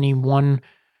mentioning any one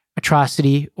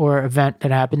atrocity or event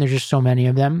that happened. There's just so many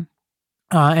of them.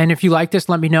 And if you like this,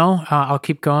 let me know. I'll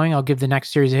keep going. I'll give the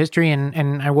next series of history,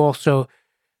 and I will also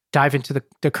dive into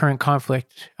the current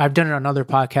conflict. I've done it on other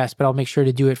podcasts, but I'll make sure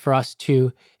to do it for us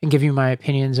too and give you my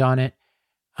opinions on it.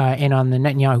 And on the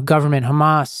Netanyahu government,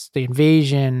 Hamas, the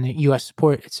invasion, U.S.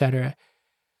 support, etc.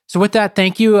 So with that,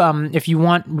 thank you. If you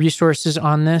want resources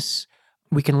on this,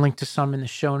 we can link to some in the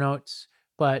show notes.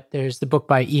 But there's the book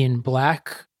by Ian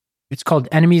Black. It's called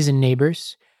Enemies and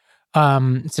Neighbors.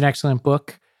 It's an excellent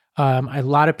book. A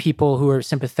lot of people who are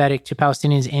sympathetic to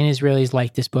Palestinians and Israelis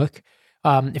like this book.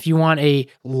 If you want a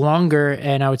longer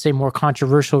and I would say more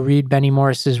controversial read, Benny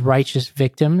Morris's Righteous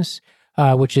Victims,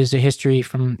 which is a history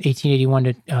from 1881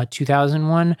 to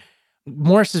 2001.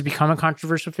 Morris has become a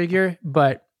controversial figure,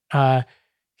 but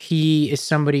he is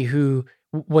somebody who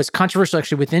was controversial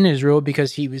actually within Israel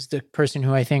because he was the person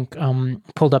who I think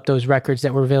pulled up those records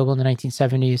that were available in the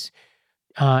 1970s,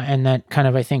 and that kind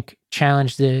of, I think,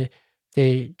 challenged the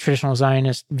traditional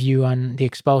Zionist view on the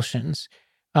expulsions.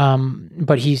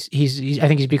 But he's I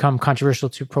think he's become controversial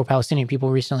to pro-Palestinian people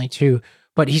recently too.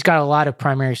 But he's got a lot of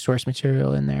primary source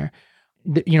material in there.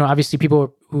 Obviously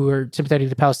people who are sympathetic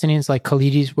to Palestinians, like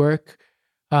Khalidi's work.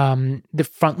 The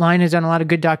Frontline has done a lot of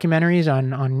good documentaries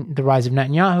on the rise of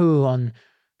Netanyahu, on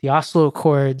the Oslo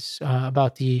Accords,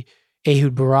 about the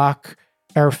Ehud Barak,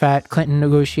 Arafat, Clinton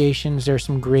negotiations. There's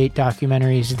some great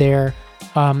documentaries there.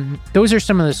 Those are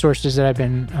some of the sources that I've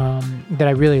been that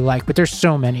I really like, but there's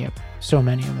so many of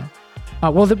them.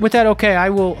 Well, with that, okay,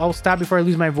 I'll stop before I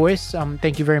lose my voice.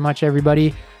 Thank you very much,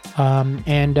 everybody,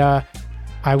 and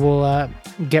I will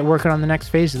get working on the next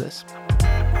phase of this.